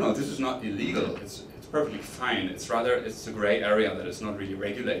 And you know, this is not illegal. It's perfectly fine. It's a gray area that is not really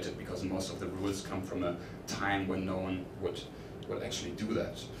regulated because most of the rules come from a time when no one would actually do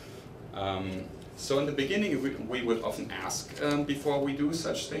that. So in the beginning, we would often ask before we do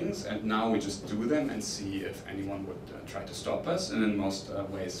such things, and now we just do them and see if anyone would try to stop us, and in most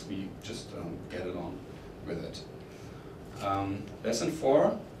ways we just get along with it. Lesson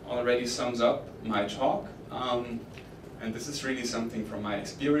 4 already sums up my talk, and this is really something from my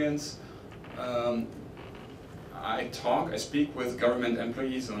experience. I speak with government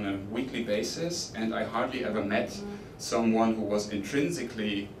employees on a weekly basis, and I hardly ever met someone who was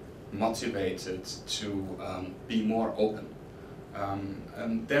intrinsically motivated to be more open.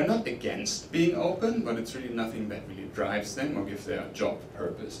 They're not against being open, but it's really nothing that really drives them or gives their job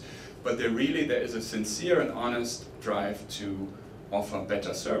purpose. But there is a sincere and honest drive to offer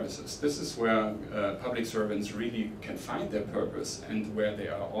better services. This is where public servants really can find their purpose, and where they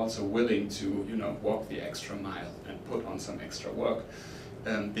are also willing to, you know, walk the extra mile and put on some extra work,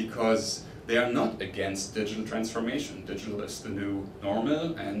 because they are not against digital transformation. Digital is the new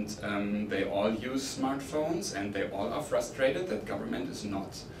normal, and they all use smartphones, and they all are frustrated that government is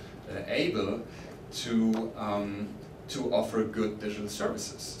not able to offer good digital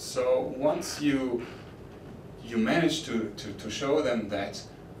services. So once you manage to show them that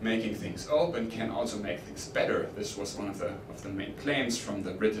making things open can also make things better. This was one of the main claims from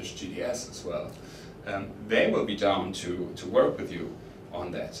the British GDS as well. They will be down to work with you on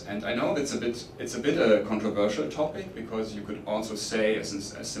that. And I know it's a bit a controversial topic, because you could also say, as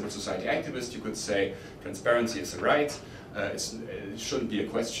a civil society activist, you could say transparency is a right. It shouldn't be a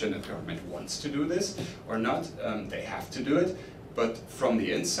question if government wants to do this or not. They have to do it. But from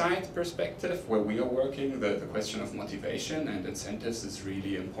the inside perspective, where we are working, the question of motivation and incentives is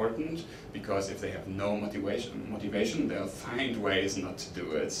really important, because if they have no motivation, they'll find ways not to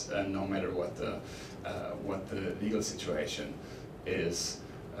do it, no matter what the legal situation is.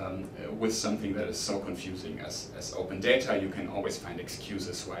 With something that is so confusing as open data, you can always find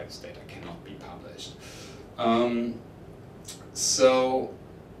excuses why this data cannot be published. So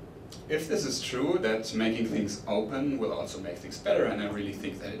if this is true, that making things open will also make things better, and I really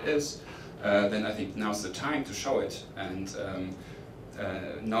think that it is, then I think now's the time to show it. And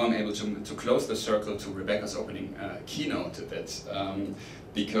now I'm able to close the circle to Rebecca's opening keynote a bit,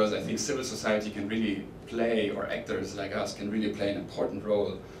 because I think civil society can really play, or actors like us can really play an important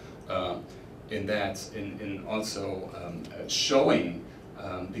role in that, in also showing,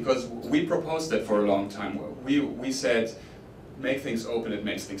 because we proposed that for a long time. We said, make things open, it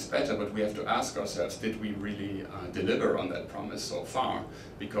makes things better, but we have to ask ourselves, did we really deliver on that promise so far?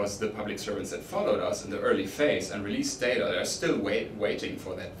 Because the public servants that followed us in the early phase and released data, they're still waiting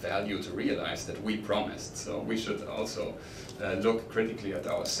for that value to realize that we promised. So we should also look critically at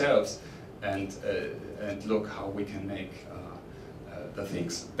ourselves and look how we can make the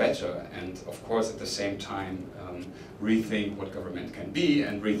things better, and of course at the same time rethink what government can be,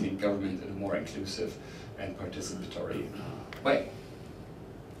 and rethink government in a more inclusive and participatory way.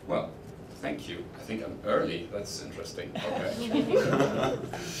 Well, thank you. I think I'm early. That's interesting. Okay.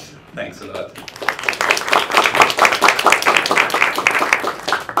 Thanks a lot.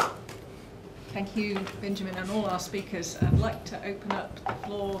 Thank you, Benjamin, and all our speakers. I'd like to open up the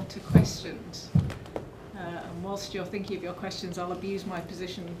floor to questions. And whilst you're thinking of your questions, I'll abuse my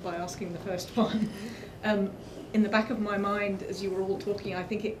position by asking the first one. In the back of my mind, as you were all talking, I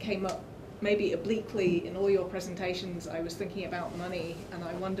think it came up maybe obliquely in all your presentations. I was thinking about money, and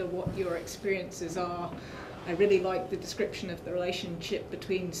I wonder what your experiences are. I really like the description of the relationship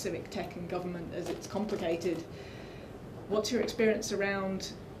between civic tech and government, as it's complicated. What's your experience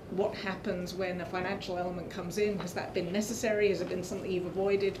around what happens when a financial element comes in? Has that been necessary? Has it been something you've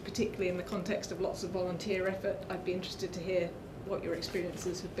avoided, particularly in the context of lots of volunteer effort? I'd be interested to hear what your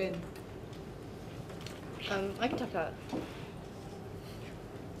experiences have been. I can talk about.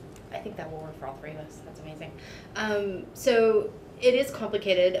 I think that will work for all three of us. That's amazing. So it is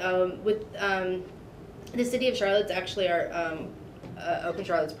complicated. With the City of Charlotte's actually our Open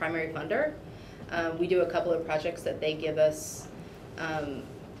Charlotte's primary funder. We do a couple of projects that they give us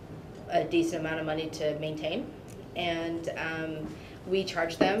a decent amount of money to maintain, and we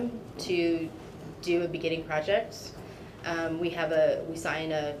charge them to do a beginning project. We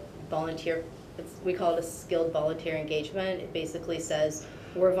sign a volunteer. We call it a skilled volunteer engagement. It basically says,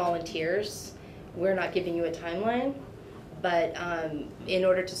 we're volunteers. We're not giving you a timeline, but in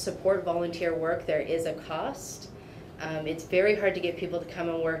order to support volunteer work, there is a cost. It's very hard to get people to come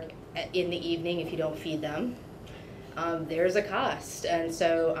and work in the evening if you don't feed them. There's a cost, and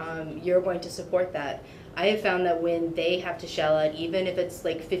so you're going to support that. I have found that when they have to shell out, even if it's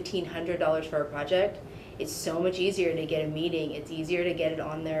like $1,500 for a project, it's so much easier to get a meeting. It's easier to get it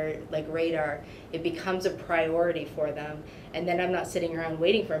on their radar. It becomes a priority for them, and then I'm not sitting around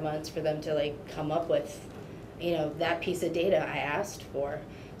waiting for months for them to come up with, that piece of data I asked for.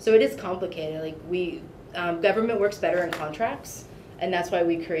 So it is complicated. Government works better in contracts, and that's why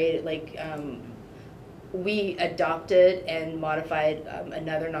we created we adopted and modified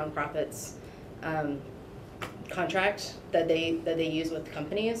another nonprofit's contract that they use with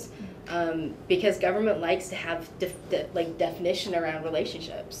companies, because government likes to have definition around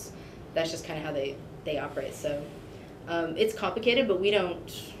relationships. That's just kind of how they operate. So it's complicated, but we don't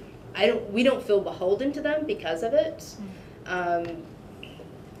feel beholden to them because of it.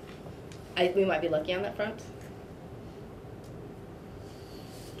 We might be lucky on that front.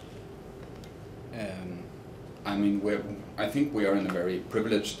 I think we are in a very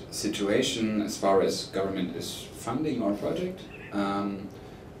privileged situation as far as government is funding our project,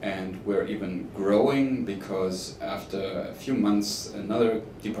 and we're even growing, because after a few months another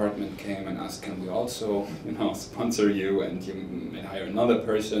department came and asked, can we also sponsor you, and you may hire another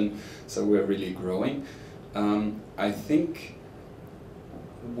person, so we're really growing. I think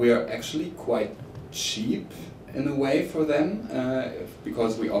we're actually quite cheap in a way for them,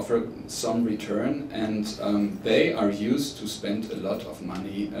 because we offer some return, and they are used to spend a lot of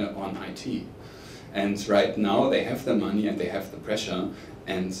money on IT. And right now they have the money and they have the pressure,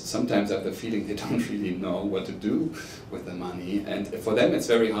 and sometimes I have the feeling they don't really know what to do with the money. And for them it's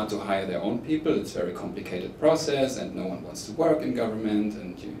very hard to hire their own people. It's a very complicated process, and no one wants to work in government,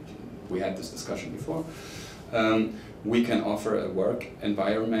 and we had this discussion before. We can offer a work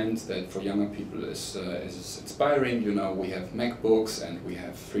environment that for younger people is inspiring. We have MacBooks and we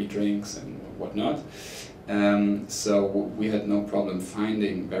have free drinks and whatnot. So we had no problem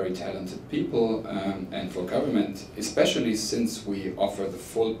finding very talented people, and for government, especially since we offer the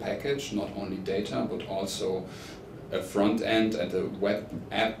full package, not only data but also a front end and a web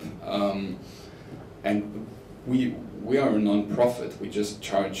app, and we are a non-profit. We just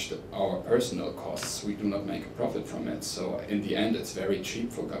charge our personal costs. We do not make a profit from it. So in the end, it's very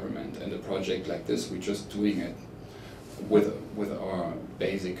cheap for government. And a project like this, we're just doing it with our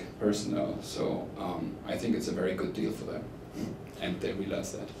basic personnel. So I think it's a very good deal for them. and they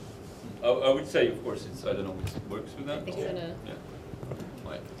realize that. I would say, of course, I don't know if it works with that. I think it's gonna. Yeah.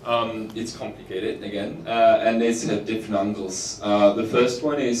 It's complicated again, and it's at different angles. The first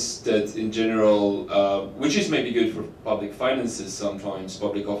one is that in general, which is maybe good for public finances sometimes,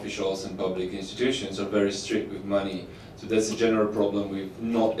 public officials and public institutions are very strict with money. So that's a general problem with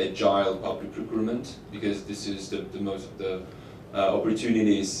not agile public procurement, because this is the most of the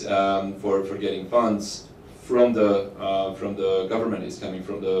opportunities for getting funds from the government is coming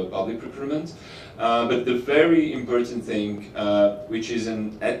from the public procurement. But the very important thing, which is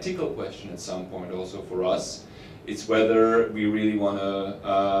an ethical question at some point also for us, is whether we really want to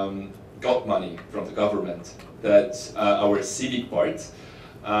got money from the government, that our civic part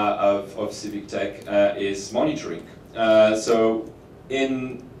of Civic Tech is monitoring. So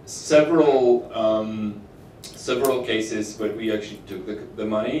in several cases where we actually took the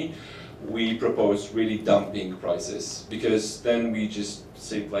money, we proposed really dumping prices, because then we just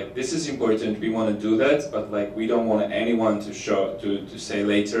say like, this is important, we want to do that, but like we don't want anyone to say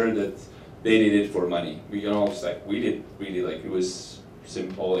later that they did it for money. We can always like, we did really, like it was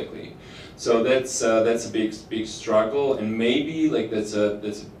symbolically. So that's a big struggle, and maybe like that's a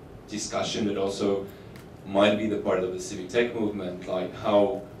discussion that also might be the part of the Civic Tech movement, like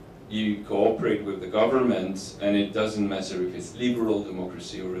how you cooperate with the government, and it doesn't matter if it's liberal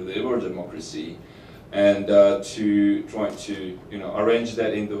democracy or liberal democracy, and to try to arrange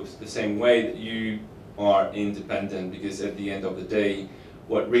that in the same way that you are independent, because at the end of the day,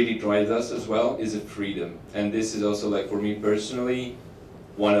 what really drives us as well is a freedom. And this is also, like for me personally,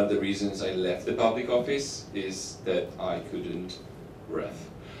 one of the reasons I left the public office is that I couldn't breathe.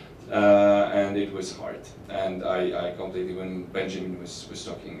 And it was hard, and I completely, when Benjamin was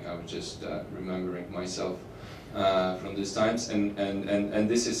talking, I was just remembering myself from these times, and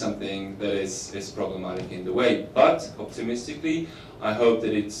this is something that is problematic in the way, but optimistically, I hope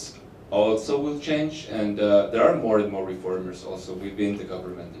that it's also will change, and there are more and more reformers also within the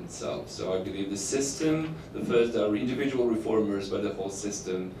government itself. So I believe the system, there are individual reformers, but the whole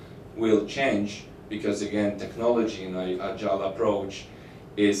system will change, because again, technology and agile approach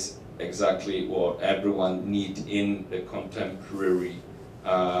is exactly what everyone needs in the contemporary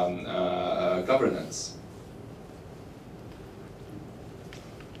governance.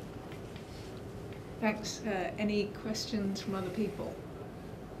 Thanks. Any questions from other people?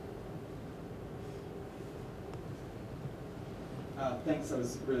 Thanks, that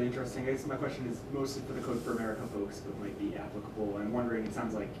was really interesting. I guess my question is mostly for the Code for America folks, but might be applicable. I'm wondering, it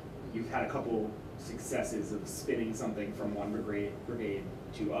sounds like you've had a couple successes of spinning something from one brigade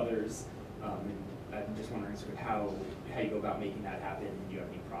to others, and I'm just wondering sort of how you go about making that happen. Do you have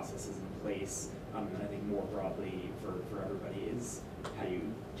any processes in place? And I think more broadly for everybody is how you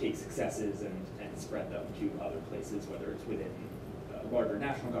take successes and spread them to other places, whether it's within a larger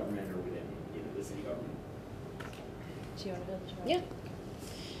national government or within the city government. Do you want to go? Yeah.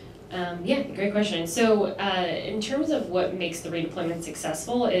 Yeah, great question. So in terms of what makes the redeployment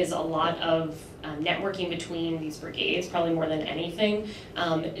successful is a lot of networking between these brigades, probably more than anything.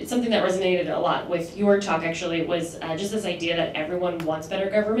 It's something that resonated a lot with your talk, actually, was just this idea that everyone wants better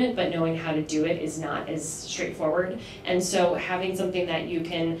government, but knowing how to do it is not as straightforward. And so having something that you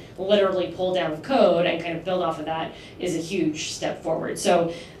can literally pull down code and kind of build off of that is a huge step forward.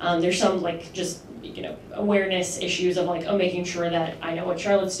 So there's some like just awareness issues of like, making sure that I know what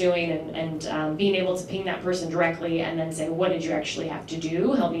Charlotte's doing, and being able to ping that person directly and then say, what did you actually have to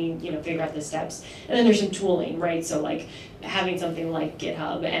do? Help me, figure out the steps. And then there's some tooling, right? So like having something like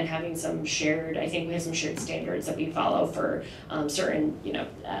GitHub and having some shared, I think we have some shared standards that we follow for certain,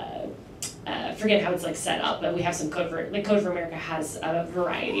 forget how it's like set up, but we have some Code for America has a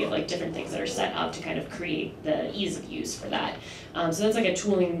variety of like different things that are set up to kind of create the ease of use for that. So that's like a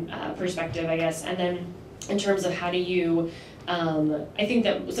tooling perspective, I guess. And then in terms of how do you, I think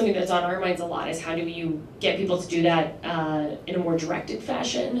that something that's on our minds a lot is how do you get people to do that in a more directed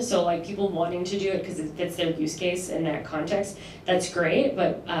fashion. So like people wanting to do it because it fits their use case in that context, that's great.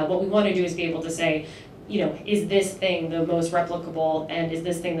 But what we want to do is be able to say, is this thing the most replicable, and is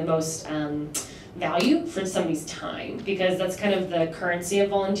this thing the most value for somebody's time? Because that's kind of the currency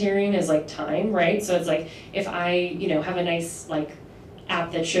of volunteering is like time, right? So it's like if I, have a nice like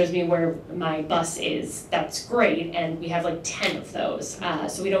app that shows me where my bus is, that's great, and we have like 10 of those,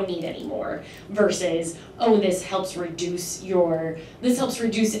 so we don't need any more. Versus, this helps reduce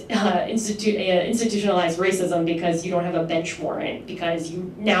institutionalized racism because you don't have a bench warrant, because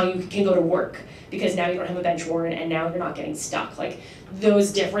now you can go to work because now you don't have a bench warrant and now you're not getting stuck. Like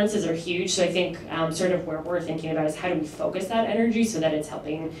those differences are huge. So I think sort of where we're thinking about is how do we focus that energy so that it's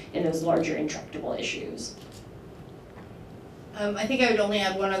helping in those larger intractable issues. I think I would only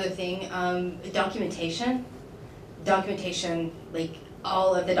add one other thing. Documentation. Documentation, like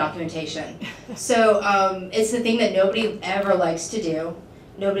all of the documentation. So it's the thing that nobody ever likes to do.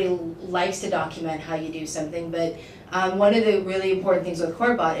 Nobody likes to document how you do something, but one of the really important things with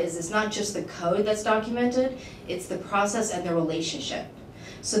CoreBot is it's not just the code that's documented, it's the process and the relationship.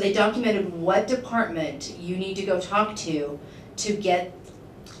 So they documented what department you need to go talk to get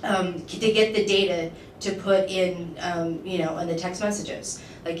the data to put in, you know, in the text messages.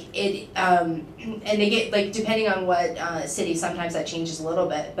 Like it, and they get, like, depending on what city, sometimes that changes a little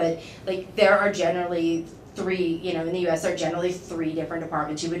bit, but like there are generally 3, you know, in the US there are generally 3 different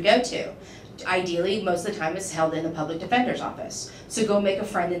departments you would go to. Ideally, most of the time it's held in the public defender's office. So go make a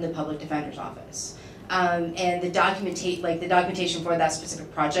friend in the public defender's office. And the documentation for that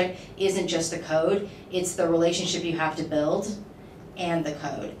specific project isn't just the code, it's the relationship you have to build and the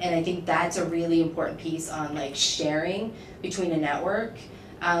code. And I think that's a really important piece on like sharing between a network.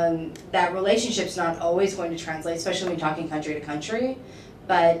 That relationship's not always going to translate, especially when you're talking country to country,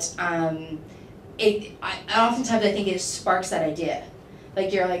 but oftentimes I think it sparks that idea.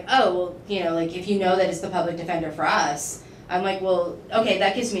 Like you're like, oh, well, you know, like if you know that it's the public defender for us, I'm like, well, okay,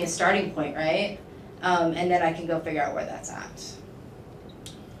 that gives me a starting point, right? And then I can go figure out where that's at.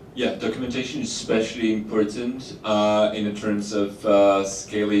 Yeah, documentation is especially important in terms of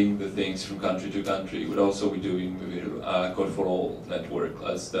scaling the things from country to country. We'd also be doing with Code for All network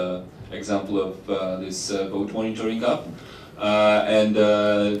as the example of this vote monitoring app. And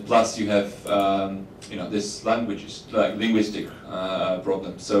plus you have, you know, this language, like linguistic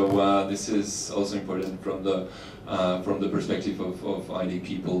problem. So this is also important from the perspective of ID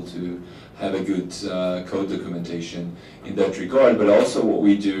people to have a good code documentation in that regard. But also what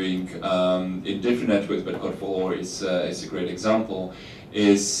we're doing in different networks, but Code for All is a great example,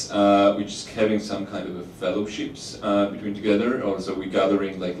 is we're just having some kind of a fellowships between together. Also we're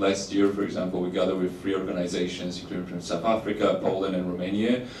gathering, like last year, for example, we gathered with 3 organizations, including from South Africa, Poland and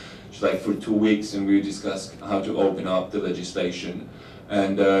Romania, just like for 2 weeks, and we discussed how to open up the legislation.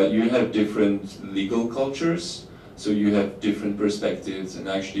 And you have different legal cultures, so you have different perspectives, and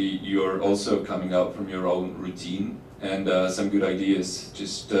actually you're also coming out from your own routine, and some good ideas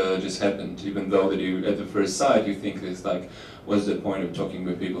just happened, even though that you, at the first sight, you think it's like, what's the point of talking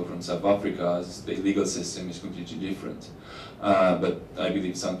with people from South Africa, as the legal system is completely different. But I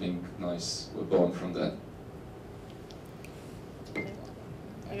believe something nice was born from that.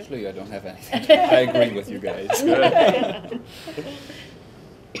 Actually, I don't have anything. I agree with you guys.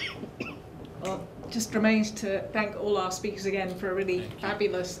 Well, just remains to thank all our speakers again for a really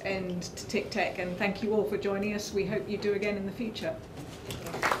fabulous end to TICTeC, and thank you all for joining us. We hope you do again in the future.